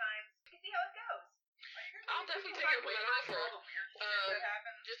sometimes. You see how it goes. are you gonna I'll make definitely people take sign it with an waivers for offer. all the weird shit that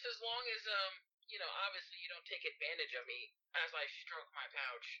happens? Just as long as, obviously you don't take advantage of me as I stroke my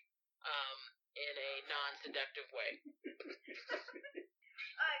pouch, in a non-seductive way.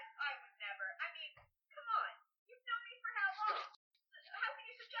 I would never. I mean, come on. You've known me for how long? How can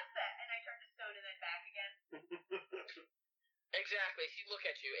you suggest that? And I turn to Stone and then back again. Exactly. She look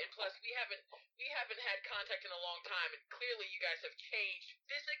at you, and plus we haven't had contact in a long time, and clearly you guys have changed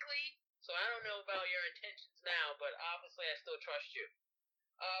physically. So I don't know about your intentions now, but obviously I still trust you.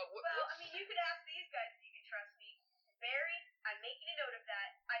 Well, I mean, you could ask these guys if you can trust me. Barry, I'm making a note of that.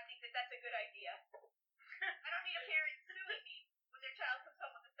 I think that that's a good idea. I don't need a parent suing me when their child comes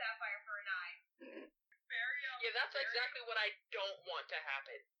home with a sapphire for an eye. Very, Yeah, that's very- exactly what I don't want to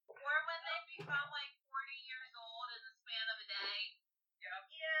happen. Or when they become like 40 years old in the span of a day. Yep,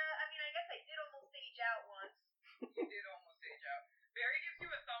 Yeah, I mean, I guess I did almost age out once. you did almost age out. Barry gives you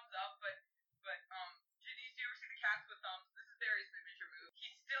a thumbs up, but Janice, you ever see the cats with thumbs? This is Barry's signature move.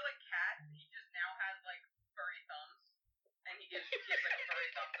 He's still a cat. He just now has like furry thumbs, and he gives like a furry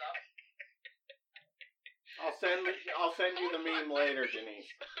thumbs up. I'll send you the meme later, Janice.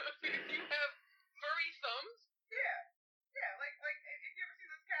 You have furry thumbs? Yeah, like if you ever see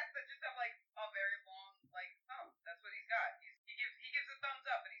those cats that just have like a very long like thumb, that's what he's got. He gives a thumbs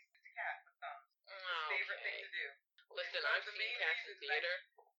up, but he's just a cat with thumbs. His favorite thing to do. Listen, One of I've the seen main cats in reasons theater,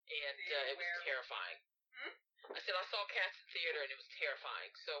 and they it was wear- terrifying. Hmm? I said I saw cats in theater, and it was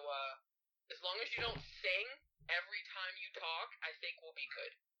terrifying. So, as long as you don't sing every time you talk, I think we'll be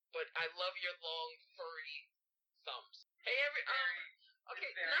good. But I love your long, furry thumbs. Hey, Very,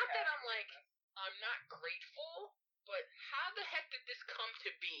 okay, very not that happy I'm like, with this. I'm not grateful, but how the heck did this come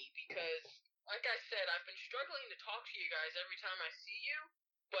to be? Because, like I said, I've been struggling to talk to you guys every time I see you,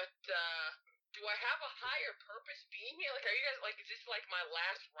 but, do I have a higher purpose being here? Like, are you guys, like, is this like my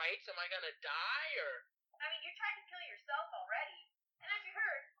last rites? Am I gonna die, or? I mean, you're trying to kill yourself already. And as you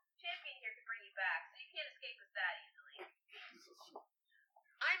heard, Champion here could bring you back, so you can't escape us that easily.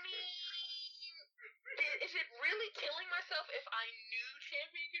 I mean, is it really killing myself if I knew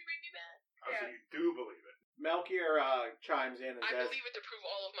Champion could bring me back? So you do believe it. Melchior chimes in and I says, believe it to prove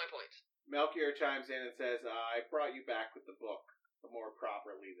all of my points. Melchior chimes in and says, I brought you back with the book, more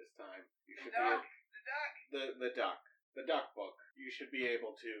properly this time. You should The duck. the duck. The duck book. You should be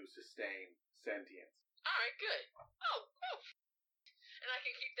able to sustain sentience. Alright, good. Oh. And I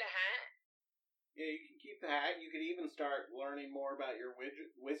can keep the hat? Yeah, you can keep the hat. You could even start learning more about your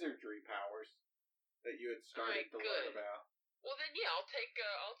wizardry powers that you had started Alright, to good. learn about. Well then, yeah, I'll take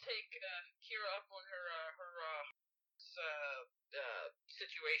Kira up on her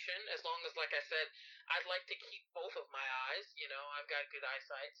situation. As long as, like I said, I'd like to keep both of my eyes. I've got good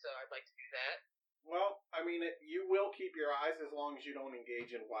eyesight, so I'd like to do that. Well, I mean, you will keep your eyes as long as you don't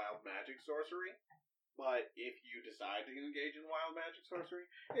engage in wild magic sorcery. But if you decide to engage in wild magic sorcery,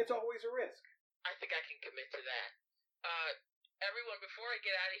 it's always a risk. I think I can commit to that. Everyone, before I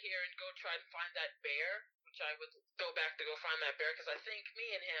get out of here and go try and find that bear, which I would go back to go find that bear, because I think me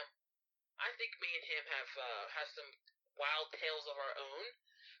and him have some wild tales of our own.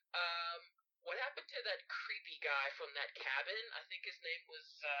 What happened to that creepy guy from that cabin? I think his name was,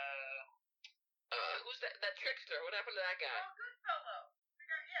 who's that trickster? What happened to that guy? Oh, Goodfellow. The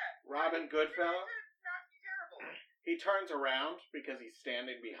guy, yeah. Robin Goodfellow, Not terrible. he turns around because he's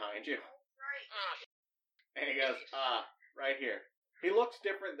standing behind you. Right. And he goes, right here. He looks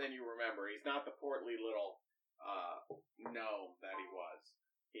different than you remember. He's not the portly little gnome that he was.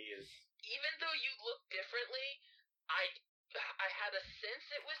 He is... Even though you look differently, I I had a sense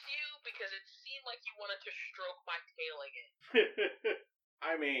it was you because it seemed like you wanted to stroke my tail again.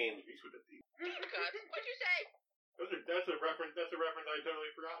 I mean, He's with the deep. Deep cuts. What'd you say? That's a reference. That's a reference I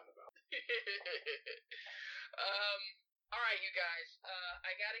totally forgotten about. All right, you guys.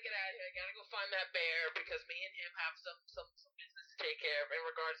 I gotta get out of here. I gotta go find that bear because me and him have some business to take care of in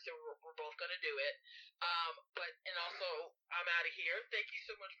regards to we're both gonna do it. And also I'm out of here. Thank you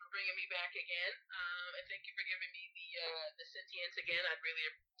so much for bringing me back again. And thank you for giving me the sentience again. I'd really,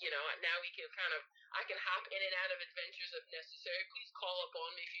 now we can I can hop in and out of adventures if necessary. Please call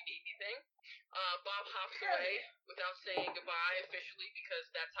upon me if you need anything. Bob hops away without saying goodbye officially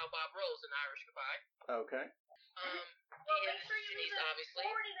because that's how Bob rolls, an Irish goodbye. okay. Well, make sure you leave Denise, a obviously.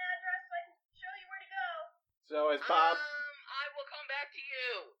 forwarding address so I can show you where to go. So as Bob, I will come back to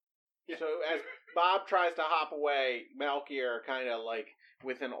you. so as Bob tries to hop away, Melchior kind of like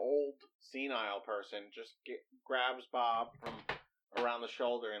with an old senile person just grabs Bob from around the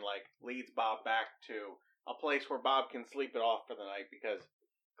shoulder and like leads Bob back to a place where Bob can sleep it off for the night because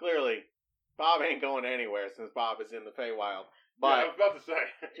clearly Bob ain't going anywhere since Bob is in the Feywild. Yeah, I But was about to say.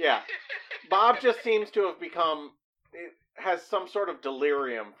 yeah, Bob just seems to have has some sort of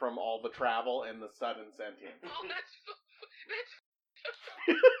delirium from all the travel and the sudden sentience. Oh, that's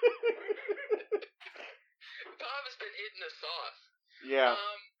Bob has been eating the sauce. Yeah.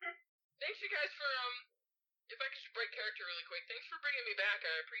 Thanks you guys for if I could just break character really quick. Thanks for bringing me back.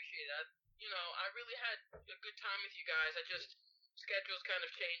 I appreciate that. I really had a good time with you guys. I just schedules kind of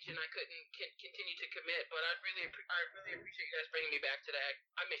changed and I couldn't continue to commit. But I really appreciate you guys bringing me back today.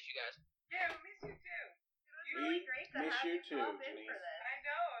 I miss you guys. Yeah, we miss you too. It was really great to miss have you you too, pop in Denise. for this. I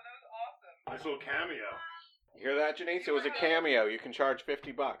know, that was awesome. Nice little cameo. You hear that, Janice? It was a cameo. You can charge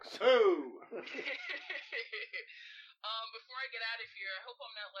 $50. Oh. Before I get out of here, I hope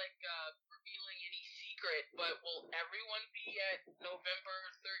I'm not revealing any secret, but will everyone be at November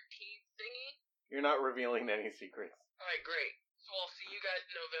 13th thingy? You're not revealing any secrets. Alright, great. So I'll see you guys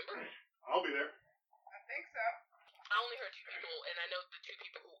in November. I'll be there. I think so. I only heard 2 people, and I know the 2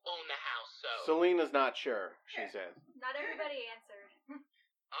 people who own the house, so. Selena's not sure, she says. Not everybody answered.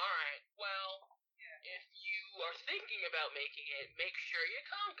 Alright, well, if you are thinking about making it, make sure you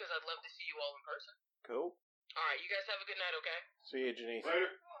come, because I'd love to see you all in person. Cool. Alright, you guys have a good night, okay? See you, Janice.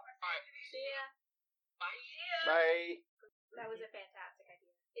 Later. Alright, See ya. bye. Bye. That was a fantastic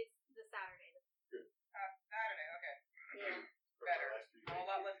idea. It's the Saturday. Saturday, okay. Yeah. Better. I'm a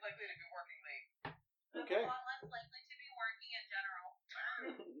lot less likely to be working late. Okay. I'm a lot less likely to be working in general.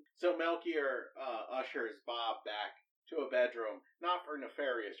 So Melchior ushers Bob back to a bedroom, not for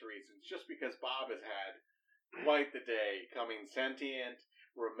nefarious reasons, just because Bob has had quite the day, coming sentient,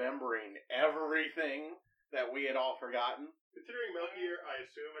 remembering everything that we had all forgotten. Considering Melchior, I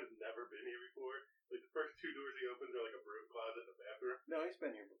assume, has never been here before. Like, the first 2 doors he opens are like a broom closet and a bathroom. No, he's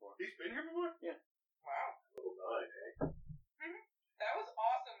been here before. He's been here before? Wow. Level 9, eh? That was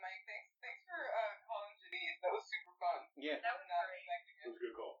awesome, Mike. Thanks for calling Janice. That was super fun. Yeah. That I was was not great. expecting It it. was a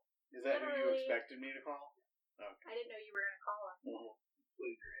good call. Is that who you Literally. expected me to call? I didn't know you were gonna call him.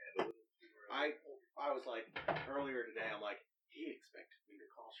 Played your hand a little too early. I was like, earlier today, I'm like, he expected me to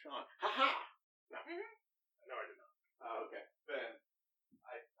call Sean. Ha-ha! No, I did not. Oh, okay. Then,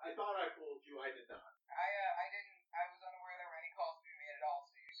 I thought I fooled you. I did not. I didn't. I was unaware there were any calls to be made at all,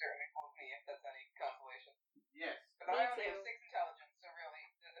 so you certainly fooled me if that's any consolation. Yes. But Me I only have too. 6 intelligence, so really,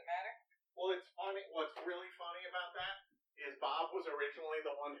 does it matter? Well, it's funny. What's really funny about that is Bob was originally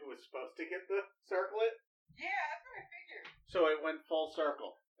the one who was supposed to get the circlet, Yeah, that's what I figured. so it went full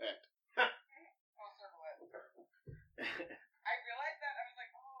circle. Full circle it. I realized that. I was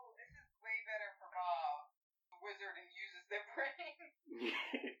like, oh, this is way better for Bob, the wizard, and uses their brain.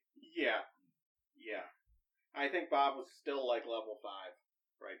 Yeah. I think Bob was still like level 5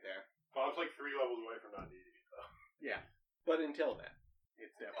 right there. Bob's like 3 levels away from not needing it, though. Yeah. But until then,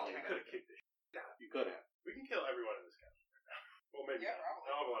 it's Oh, definitely we could have kicked the shit out. You could have. We can kill everyone in this castle right now. Well, maybe Yeah, not. probably.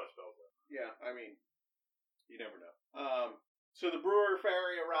 I don't have a lot of spells left. Yeah, I mean, you never know. So the brewer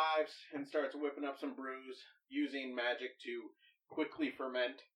fairy arrives and starts whipping up some brews using magic to quickly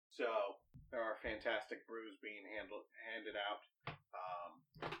ferment. So there are fantastic brews being handed out.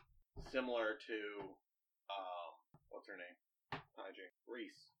 Similar to, what's her name?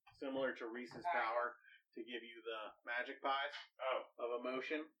 Reese. Similar to Reese's power to give you the magic pies Oh. of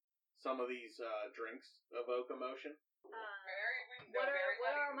emotion. Some of these drinks evoke emotion. What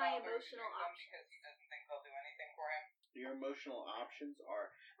are my emotional options? Because he doesn't think they'll do anything for him. Your emotional options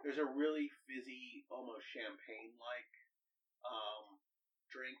are, there's a really fizzy, almost champagne-like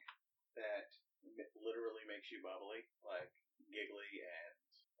drink that literally makes you bubbly, like giggly and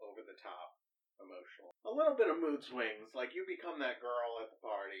over the top emotion. emotional. A little bit of mood swings. Like, you become that girl at the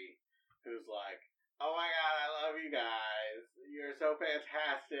party who's like, oh my god, I love you guys. You're so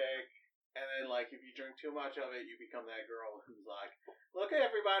fantastic. And then, like, if you drink too much of it, you become that girl who's like, look at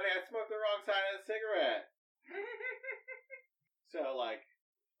everybody, I smoked the wrong side of the cigarette. So, like,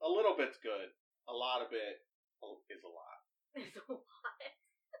 a little bit's good. A lot of it is a lot. It's a lot.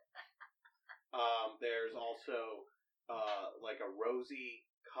 There's also, like, a rosy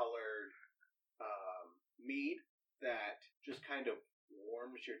colored mead that just kind of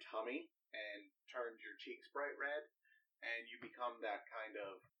warms your tummy and turns your cheeks bright red, and you become that kind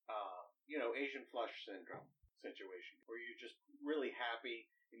of, Asian flush syndrome situation, where you're just really happy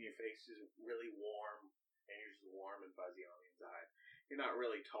and your face is really warm, and you're just warm and fuzzy on the inside. You're not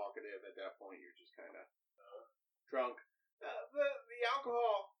really talkative at that point, you're just kind of drunk. The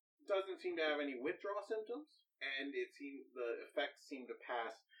alcohol doesn't seem to have any withdrawal symptoms, and the effects seem to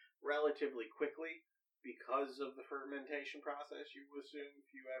pass relatively quickly because of the fermentation process, you assume, if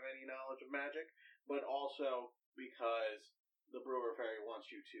you have any knowledge of magic, but also because the brewer fairy wants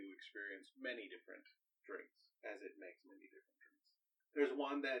you to experience many different drinks, as it makes many different drinks. There's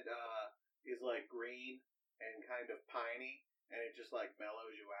one that is like green and kind of piney, and it just like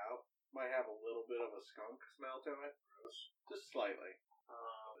mellows you out. Might have a little bit of a skunk smell to it. Just slightly.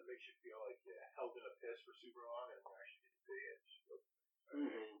 It makes you feel like you held in a piss for super long and you actually get to pee it.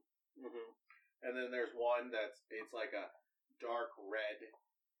 And then there's one it's like a dark red,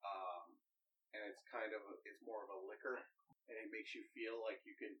 and it's more of a liquor, and it makes you feel like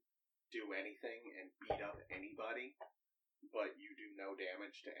you can do anything and beat up anybody, but you do no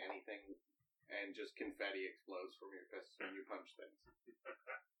damage to anything, and just confetti explodes from your fists when you punch things.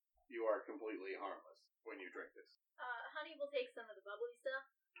 You are completely harmless when you drink this. Honey will take some of the bubbly stuff.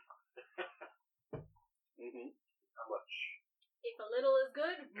 How much? If a little is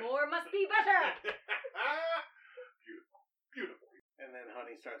good, more must be better. Beautiful. And then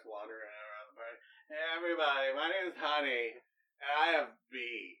Honey starts wandering around the party. Hey everybody, my name is Honey, and I have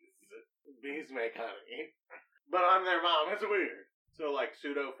bees. Bees make honey. But I'm their mom, it's weird. So like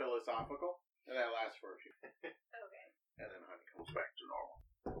pseudo-philosophical, and that lasts for a few. Okay. And then Honey comes back to normal.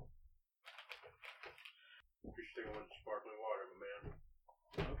 You should take a bunch of sparkling water, my man.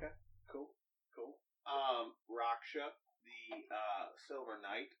 Okay, cool. Raksha, the Silver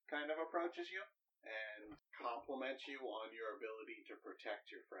Knight, kind of approaches you and compliments you on your ability to protect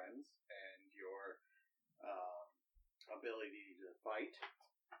your friends and your ability to fight.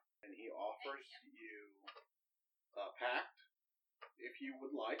 And he offers you a pact, if you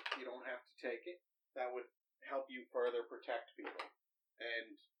would like. You don't have to take it. That would help you further protect people.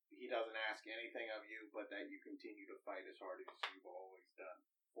 And he doesn't ask anything of you, but that you continue to fight as hard as you've always done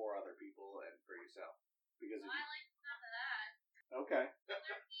for other people and for yourself. Because I like some of that. Okay. Will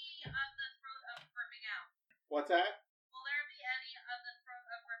there be of the throat of ripping out? What's that? Will there be any of the throat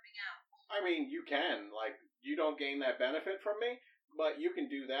of ripping out? I mean, you can. Like, you don't gain that benefit from me, but you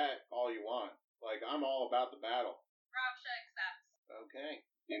can do that all you want. Like, I'm all about the battle. Raksha accepts. Okay.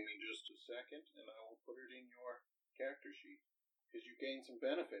 Give me just a second, and I will put it in your character sheet. Because you gain some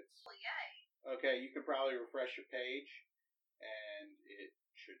benefits. Well, yay. Okay, you could probably refresh your page, and it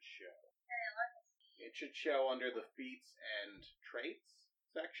should show. Okay, let me see. It should show under the feats and traits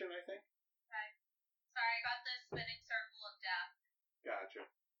section, I think. Okay. Sorry, I got this spinning circle of death. Gotcha.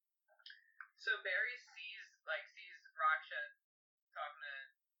 So Barry sees Raksha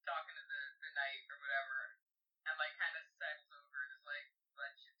talking to the knight or whatever, and like kind of sidles over and is like,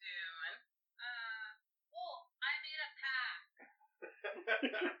 "What you doing?" Well, I made a pact.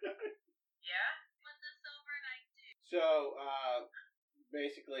 Yeah. What the Silver Knight do? So,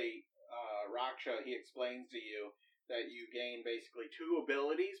 basically, Raksha, he explains to you that you gain basically 2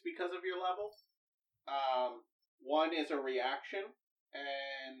 abilities because of your level. One is a reaction,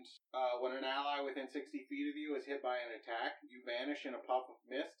 and when an ally within 60 feet of you is hit by an attack, you vanish in a puff of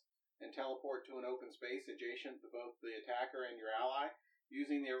mist and teleport to an open space adjacent to both the attacker and your ally.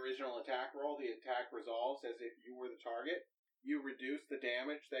 Using the original attack roll, the attack resolves as if you were the target. You reduce the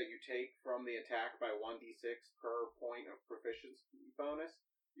damage that you take from the attack by 1d6 per point of proficiency bonus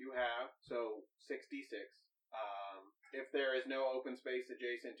you have, so 6d6. If there is no open space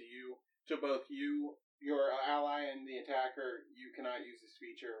adjacent to you, to both you, your ally, and the attacker, you cannot use this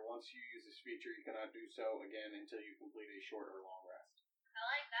feature. Once you use this feature, you cannot do so again until you complete a short or long rest. I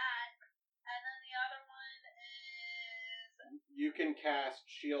like that. And then the other one is... You can cast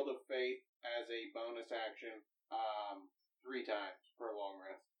Shield of Faith as a bonus action 3 times per long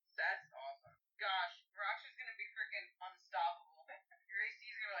rest. That's awesome. Gosh, Raksha's gonna be freaking unstoppable. Your AC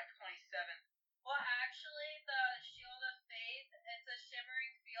is gonna be like 27. Well, actually, the Shield of Faith, it's a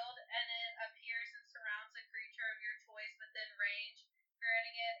shimmering field, and it appears in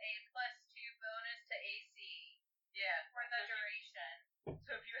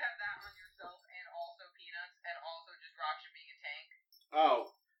The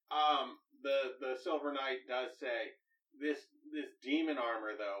Silver Knight does say this demon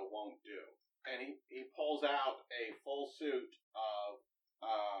armor though won't do, and he pulls out a full suit of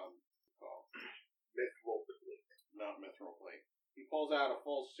Mithril plate. not mithril plate. He pulls out a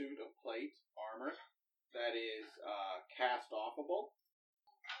full suit of plate armor that is cast offable.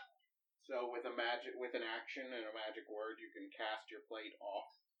 So with an action and a magic word, you can cast your plate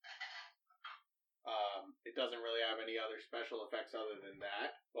off. It doesn't really have any other special effects other than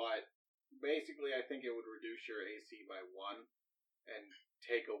that, but basically I think it would reduce your AC by 1 and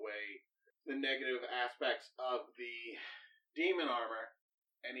take away the negative aspects of the demon armor.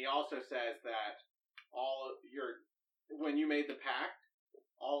 And he also says that when you made the pact,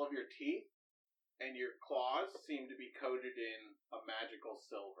 all of your teeth and your claws seem to be coated in a magical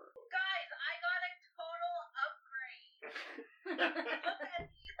silver. Guys, I got a total upgrade. Look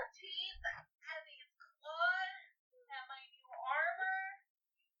at these teeth and these claws and my new armor.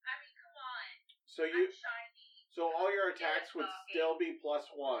 I mean, come on. I'm shiny. So all your attacks would talking. still be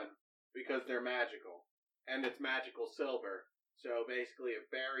 +1 because they're magical, and it's magical silver. So basically, if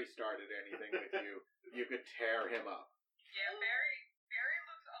Barry started anything with you, you could tear him up. Yeah, Barry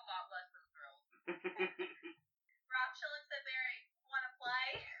looks a lot less than thrilled. Raksha looks at Barry. Wanna play?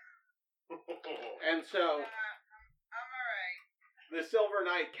 And so I'm alright. the Silver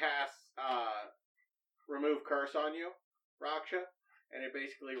Knight casts Remove Curse on you, Raksha, and it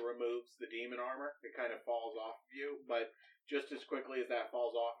basically removes the demon armor. It kind of falls off of you, but just as quickly as that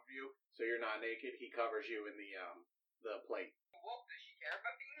falls off of you, so you're not naked, he covers you in the plate. Well, does she care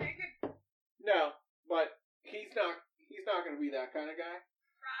about being naked? No, but he's not going to be that kind of guy.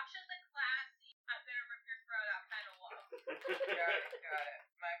 Raksha's a classy. I'm gonna rip your throat out kind of low. Got it.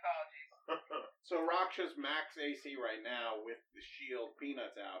 My apologies. So Raksha's max AC right now with the shield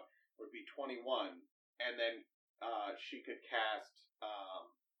peanuts out would be 21, and then she could cast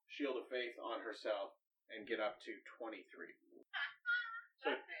Shield of Faith on herself and get up to 23.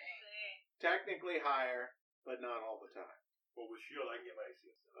 So technically higher, but not all the time. Well, with shield, I can get my AC.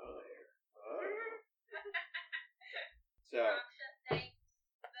 Oh. So Raksha thanks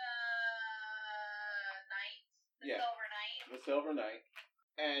the knight, the Yeah. Silver Knight. the Silver Knight,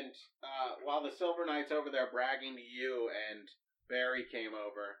 and while the Silver Knight's over there bragging to you, and Barry came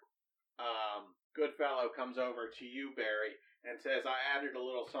over, Goodfellow comes over to you, Barry, and says, "I added a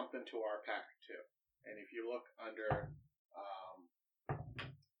little something to our pack too." And if you look under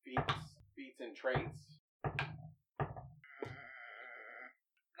feats and traits. Loading.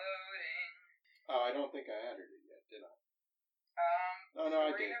 Oh, I don't think I added it yet, did I? Oh, no, I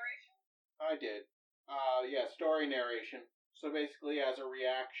story did. narration? I did. Yeah, story narration. So basically, as a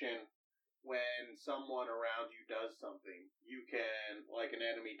reaction, when someone around you does something, you can, like an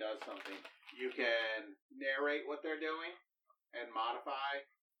enemy does something, you can narrate what they're doing and modify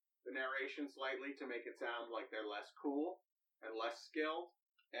the narration slightly to make it sound like they're less cool and less skilled,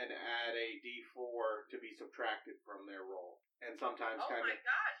 and add a D4 to be subtracted from their roll. And sometimes Oh kind my of...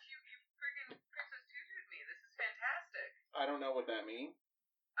 gosh, you freaking Princess Tutu'd me. This is fantastic. I don't know what that means.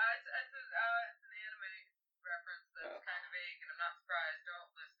 It's an anime reference that's kind of vague, and I'm not surprised.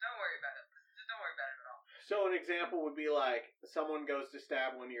 Don't worry about it. Just don't worry about it at all. So an example would be like, someone goes to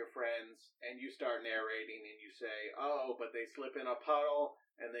stab one of your friends, and you start narrating, and you say, "Oh, but they slip in a puddle,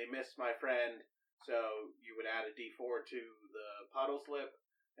 and they miss my friend," so you would add a D4 to the puddle slip,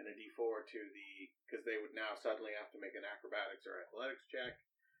 and a D4 to because they would now suddenly have to make an acrobatics or athletics check.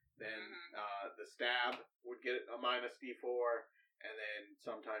 Then the stab would get a minus D4, and then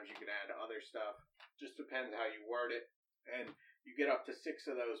sometimes you can add other stuff. Just depends how you word it, and you get up to 6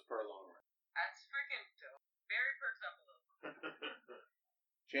 of those per long run. That's freaking dope. Barry perks up a little.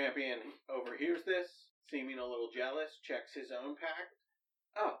 Champion overhears this, seeming a little jealous, checks his own pact.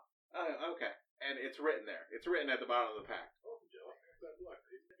 Oh, okay. And it's written there. It's written at the bottom of the pact. Oh, jealous. That's luck.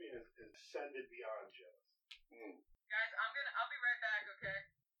 He's ascended beyond jealous. Guys, I'll be right back, okay?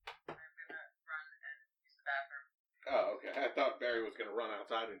 I'm gonna run and use the bathroom. Oh, okay. I thought Barry was going to run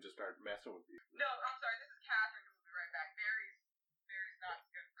outside and just start messing with you. No, I'm sorry, this is Catherine who will be right back. Barry's not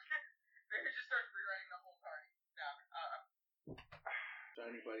good. Barry just starts rewriting the whole party. No, Is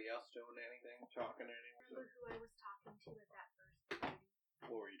anybody else doing anything? Talking to anyone? Remember who I was talking to at that first party?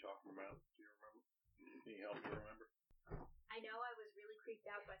 What were you talking about? Do you remember? Can you help me remember? I know I was really creeped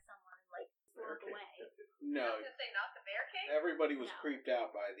out by someone and like slunk Okay. away. I No. was gonna say not the Bear King. Everybody was No. creeped out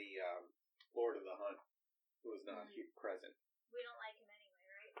by the Lord of the Hunt, who was not present. We don't like him anyway,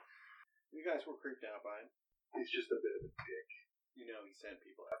 right? You guys were creeped out by him. He's just a bit of a dick. You know he sent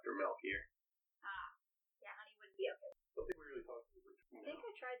people after Melchior. Yeah, honey wouldn't be okay. I don't think we really talked to him. I think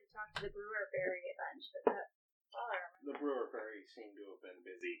I tried to talk to the brewer very eventually, but that's all I remember. The brewer fairy seemed to have been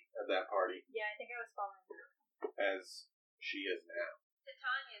busy at that party, Yeah, I think I was following her. as she is now.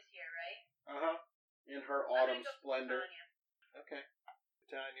 Titania's here, right? Uh-huh. In her I'm autumn gonna go for splendor. Titania. Okay.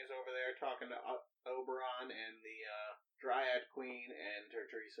 Tanya's over there talking to Oberon and the Dryad Queen and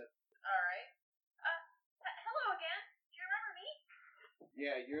Teresa. Alright. Hello again. Do you remember me?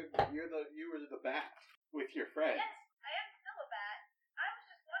 Yeah, you were the bat with your friends. Yes, I am still a bat. I was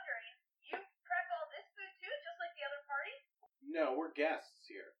just wondering, you prep all this food too, just like the other party? No, we're guests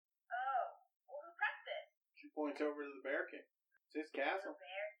here. Oh. Well, who prepped this? She points over to the Bear King. It's his castle. The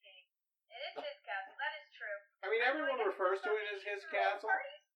Bear King. It is his castle, that is true. I mean, everyone I get refers to it something as his through all the castle.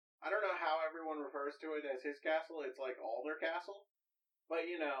 parties? I don't know how everyone refers to it as his castle. It's like all their castle. But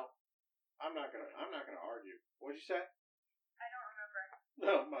you know, I'm not gonna argue. What'd you say? I don't remember.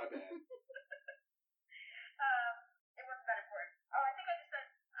 No, my bad. It wasn't that important. Oh, I think I just said,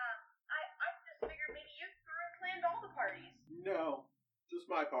 I just figured maybe you threw and planned all the parties. No, just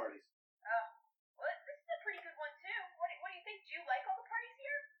my parties. Oh. Well, this is a pretty good one too. What do you think? Do you like all the parties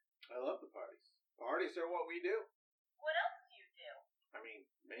here? I love the parties. Parties are what we do. What else do you do? I mean,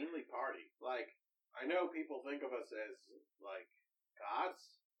 mainly party. Like, I know people think of us as like gods,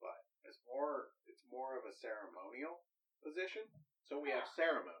 but it's more of a ceremonial position. So we have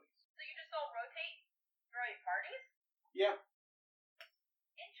ceremonies. So you just all rotate throwing parties? Yeah.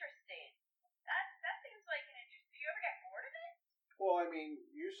 Interesting. That seems like an interest. Do you ever get bored of it? Well, I mean,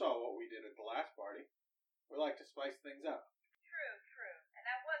 you saw what we did at the last party. We like to spice things up. True. And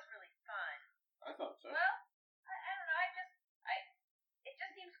that was really fun. I thought so. Well, I don't know. It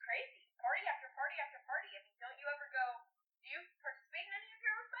just seems crazy. Party after party after party. I mean, don't you ever go? Do you participate in any of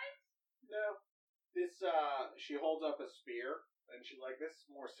your own fights? No. This, she holds up a spear, and she's like, this is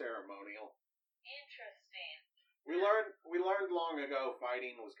more ceremonial. Interesting. We learned long ago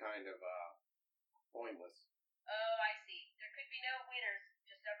fighting was kind of, pointless. Oh, I see. There could be no winners,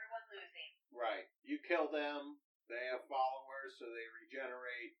 just everyone losing. Right. You kill them, they have followers, so they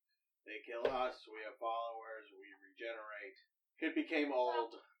regenerate. They kill us, we have followers, we regenerate. It became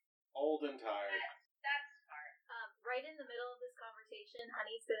old and tired. That's smart. Right in the middle of this conversation,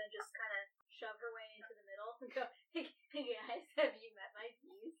 Honey's gonna just kind of shove her way into the middle and go, "Hey guys, have you met my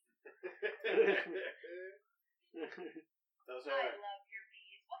bees?" Those I are love your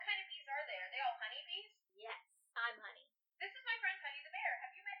bees. What kind of bees are they? Are they all honey bees? Yes, I'm Honey. This is my friend Honey the Bear.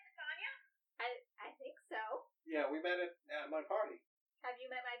 Have you met Titania? I think so. yeah. We met at my party. Have you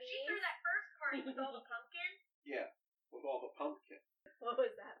met my She bees? threw that first party with all the pumpkin. Yeah, with all the pumpkin. What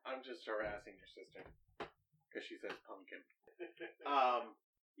was that? I'm just harassing your sister because she says pumpkin.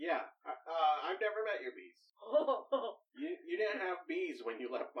 Yeah. I've never met your bees. Oh, You didn't have bees when you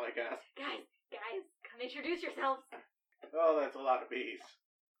left my castle. guys, come introduce yourselves. Oh, that's a lot of bees.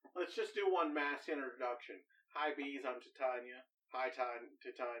 Let's just do one mass introduction. Hi, bees. I'm Titania. Hi,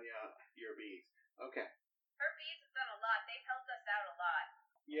 Titania. Your bees. Okay. Her bees have done a lot. They've helped us out a lot.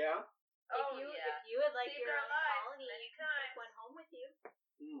 Yeah. If you would like Saved your our own lives colony, many you can take times. one home with you.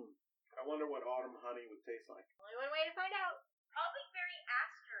 I wonder what autumn honey would taste like. Only one way to find out. Probably very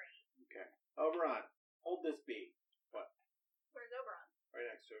astery. Okay. Oberon, hold this bee. Where's Oberon? Right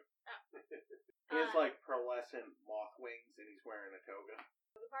next to it. Oh. He has like pearlescent moth wings and he's wearing a toga.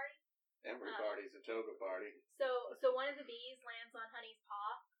 The party. Every party's a toga party. So one of the bees lands on Honey's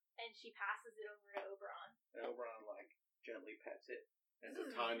paw, and she passes it over to Oberon. And Oberon like gently pets it. And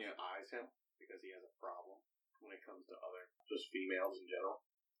Titania eyes him because he has a problem when it comes to just females in general.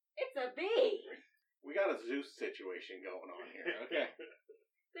 It's a bee! We got a Zeus situation going on here. Okay.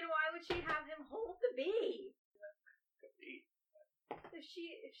 Then why would she have him hold the bee?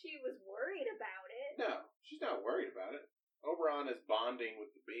 If she was worried about it. No, she's not worried about it. Oberon is bonding with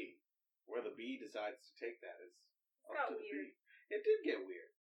the bee. Where the bee decides to take that is up to the bee. It did get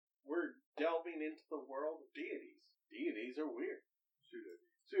weird. We're delving into the world of deities. Deities are weird.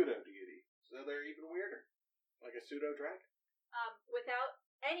 Pseudo-deities. So they're even weirder. Like a pseudo-dragon. Without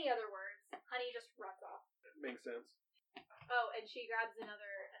any other words, Honey just runs off. Makes sense. Oh, and she grabs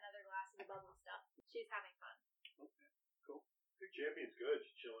another glass of the bubble stuff. She's having fun. Okay, cool. I think Champion's good.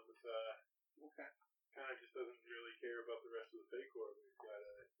 She's chilling with, Okay. kind of just doesn't really care about the rest of the Fey Corps. We've got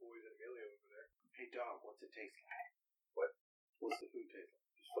Boys and Amelia over there. Hey, dog, what's it taste like? What? What's the food taste like?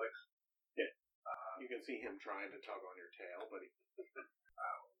 Just flex. Yeah. You can see him trying to tug on your tail, but he...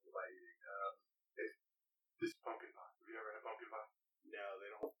 This pumpkin pie. Have you ever had pumpkin pie? No, they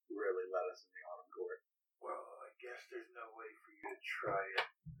don't really let us in the autumn court. Well, I guess there's no way for you to try it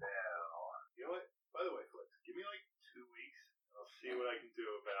now. You know what? By the way, Flex, give me like 2 weeks, and I'll see what I can do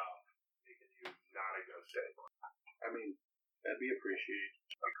about making you not a ghost anymore. I mean, that'd be appreciated.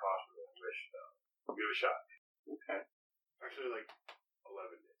 My cost was a wish, though. I'll give it a shot. Okay.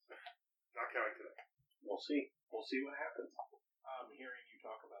 11 days. Not counting today. We'll see. We'll see what happens. I'm hearing you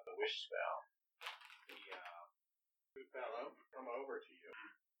talk about the wish spell. The good fellow come over to you.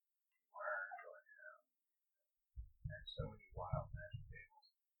 We're going to have so many wild magic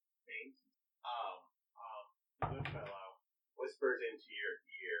tables. Names. The good fellow whispers into your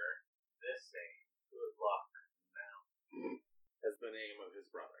ear this name, Good Luck Now, as the name of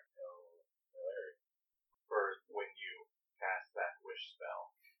his brother. For when you cast that wish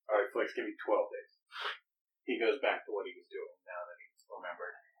spell. Alright, Flex, give me 12 days. He goes back to what he was doing now that he's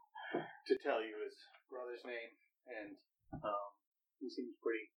remembered to tell you his brother's name, and he seems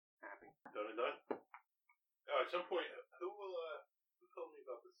pretty happy. Done and done? Oh, at some point, who told me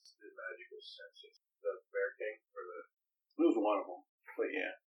about the magical senses? The Bear King or the... It was one of them, but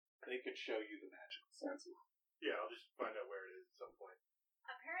yeah, they could show you the magical senses. Yeah, I'll just find out where it is at some point.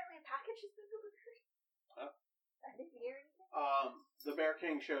 Apparently a package has been delivered. Huh? I didn't hear anything. The Bear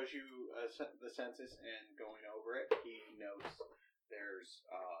King shows you the census, and going over it, he notes there's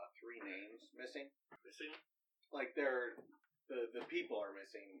 3 names missing. Missing? Like the people are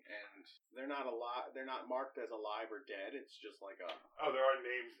missing, and they're not alive. They're not marked as alive or dead. It's just like a. Oh, there are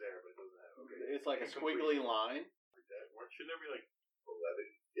names there, but it doesn't have. Okay. It's like a squiggly line. Shouldn't there be like 11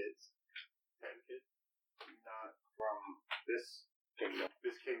 kids? 10 kids? Not from this kingdom.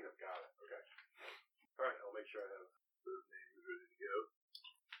 This kingdom, got it. Okay. Alright, I'll make sure I have those names ready to go.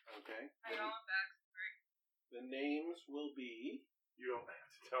 Okay. I got one back. The names will be. You don't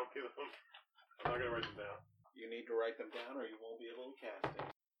have to tell me them. I'm not gonna write them down. You need to write them down, or you won't be able to cast it.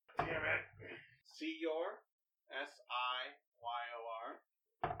 Damn it! Siyor, S-I-Y-O-R.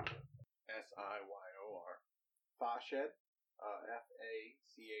 S-I-Y-O-R. Fashed,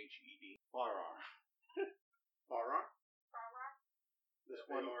 F-A-C-H-E-D. Farar. Farar? This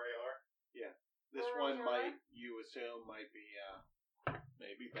one. R-A-R? Yeah. This one might, you assume, might be,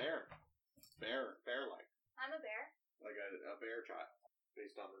 maybe bear. Bear-like. I'm a bear. Like a bear child,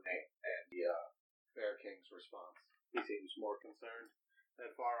 based on the name. And the Bear King's response. He seems more concerned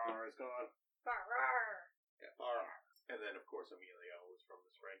that Farar is gone. Farar. Yeah, Farar. And then, of course, Emilio was from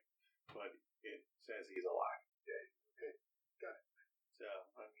this ring. But it says he's alive. Yeah, okay. Got it. So,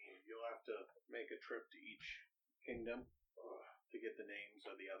 I mean, you'll have to make a trip to each kingdom to get the names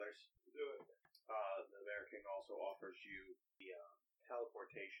of the others. Do it. The Bear King also offers you the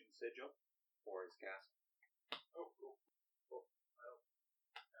teleportation sigil for his castle. Oh, cool.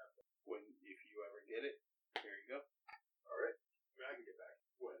 If you ever get it, here you go. Alright. I mean, I can get back.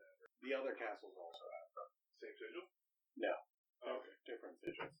 Whatever. The other castles also have them. Same sigil? No. Oh, okay. Different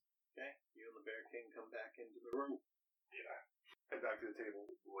sigils. Okay? You and the Bear King come back into the room. Yeah. Head back to the table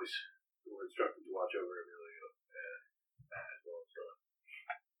with the boys who were instructed to watch over Emilio and Matt as well as Rowan.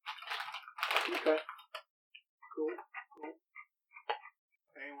 Okay. Cool.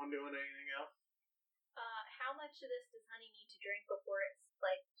 Anyone doing anything else? How much of this does Honey need to drink before it's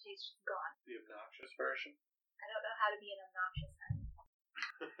like she's gone? The obnoxious version? I don't know how to be an obnoxious Honey.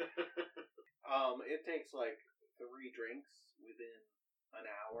 It takes like 3 drinks within an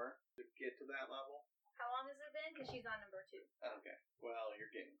hour to get to that level. How long has it been? Because she's on number 2. Okay. Well,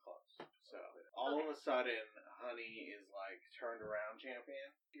 you're getting close. So, all of a sudden, Honey is like turned around,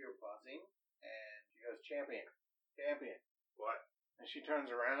 Champion. You're buzzing, and she goes, Champion. What? And she turns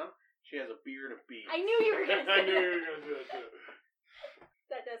around. She has a beard of bees. I knew you were going to say I knew you were going to do that too.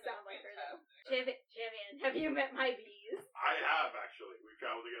 That does sound like her, though. Champion, have you met my bees? I have, actually. We've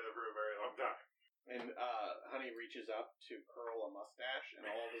traveled together for a very long time. And Honey reaches up to curl a mustache, and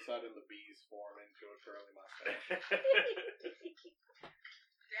all of a sudden the bees form into a curly mustache.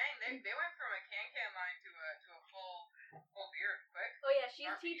 Dang, they went from a can line to a full beard quick. Oh yeah, she's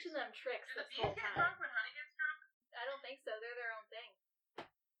Our teaching bees. them tricks Do the this bees whole get time. drunk when Honey gets drunk? I don't think so. They're their own thing.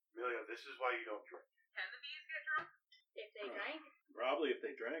 Emilio, this is why you don't drink. Can the bees get drunk? If they drank. Probably if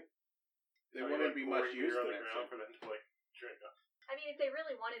they drank. They So wouldn't you're, be like, much pouring use beer to on the that. ground for them to like drink up. I mean, if they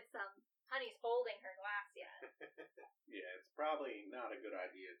really wanted some, Honey's holding her glass yet. Yeah, it's probably not a good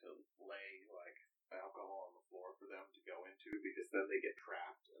idea to lay like alcohol on the floor for them to go into, because then they get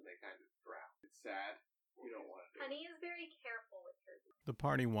trapped and they kind of drown. It's sad. You don't want to do it. Honey is very careful with her. The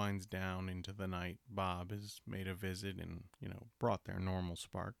party winds down into the night. Bob has made a visit and, brought their normal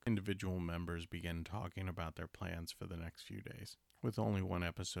spark. Individual members begin talking about their plans for the next few days. With only 1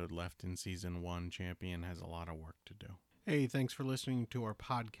 episode left in Season 1, Champion has a lot of work to do. Hey, thanks for listening to our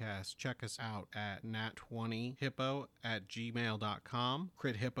podcast. Check us out at nat20hippo@gmail.com,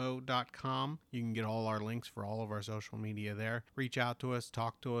 crithippo.com. You can get all our links for all of our social media there. Reach out to us,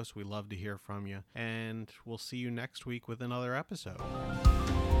 talk to us. We love to hear from you. And we'll see you next week with another episode.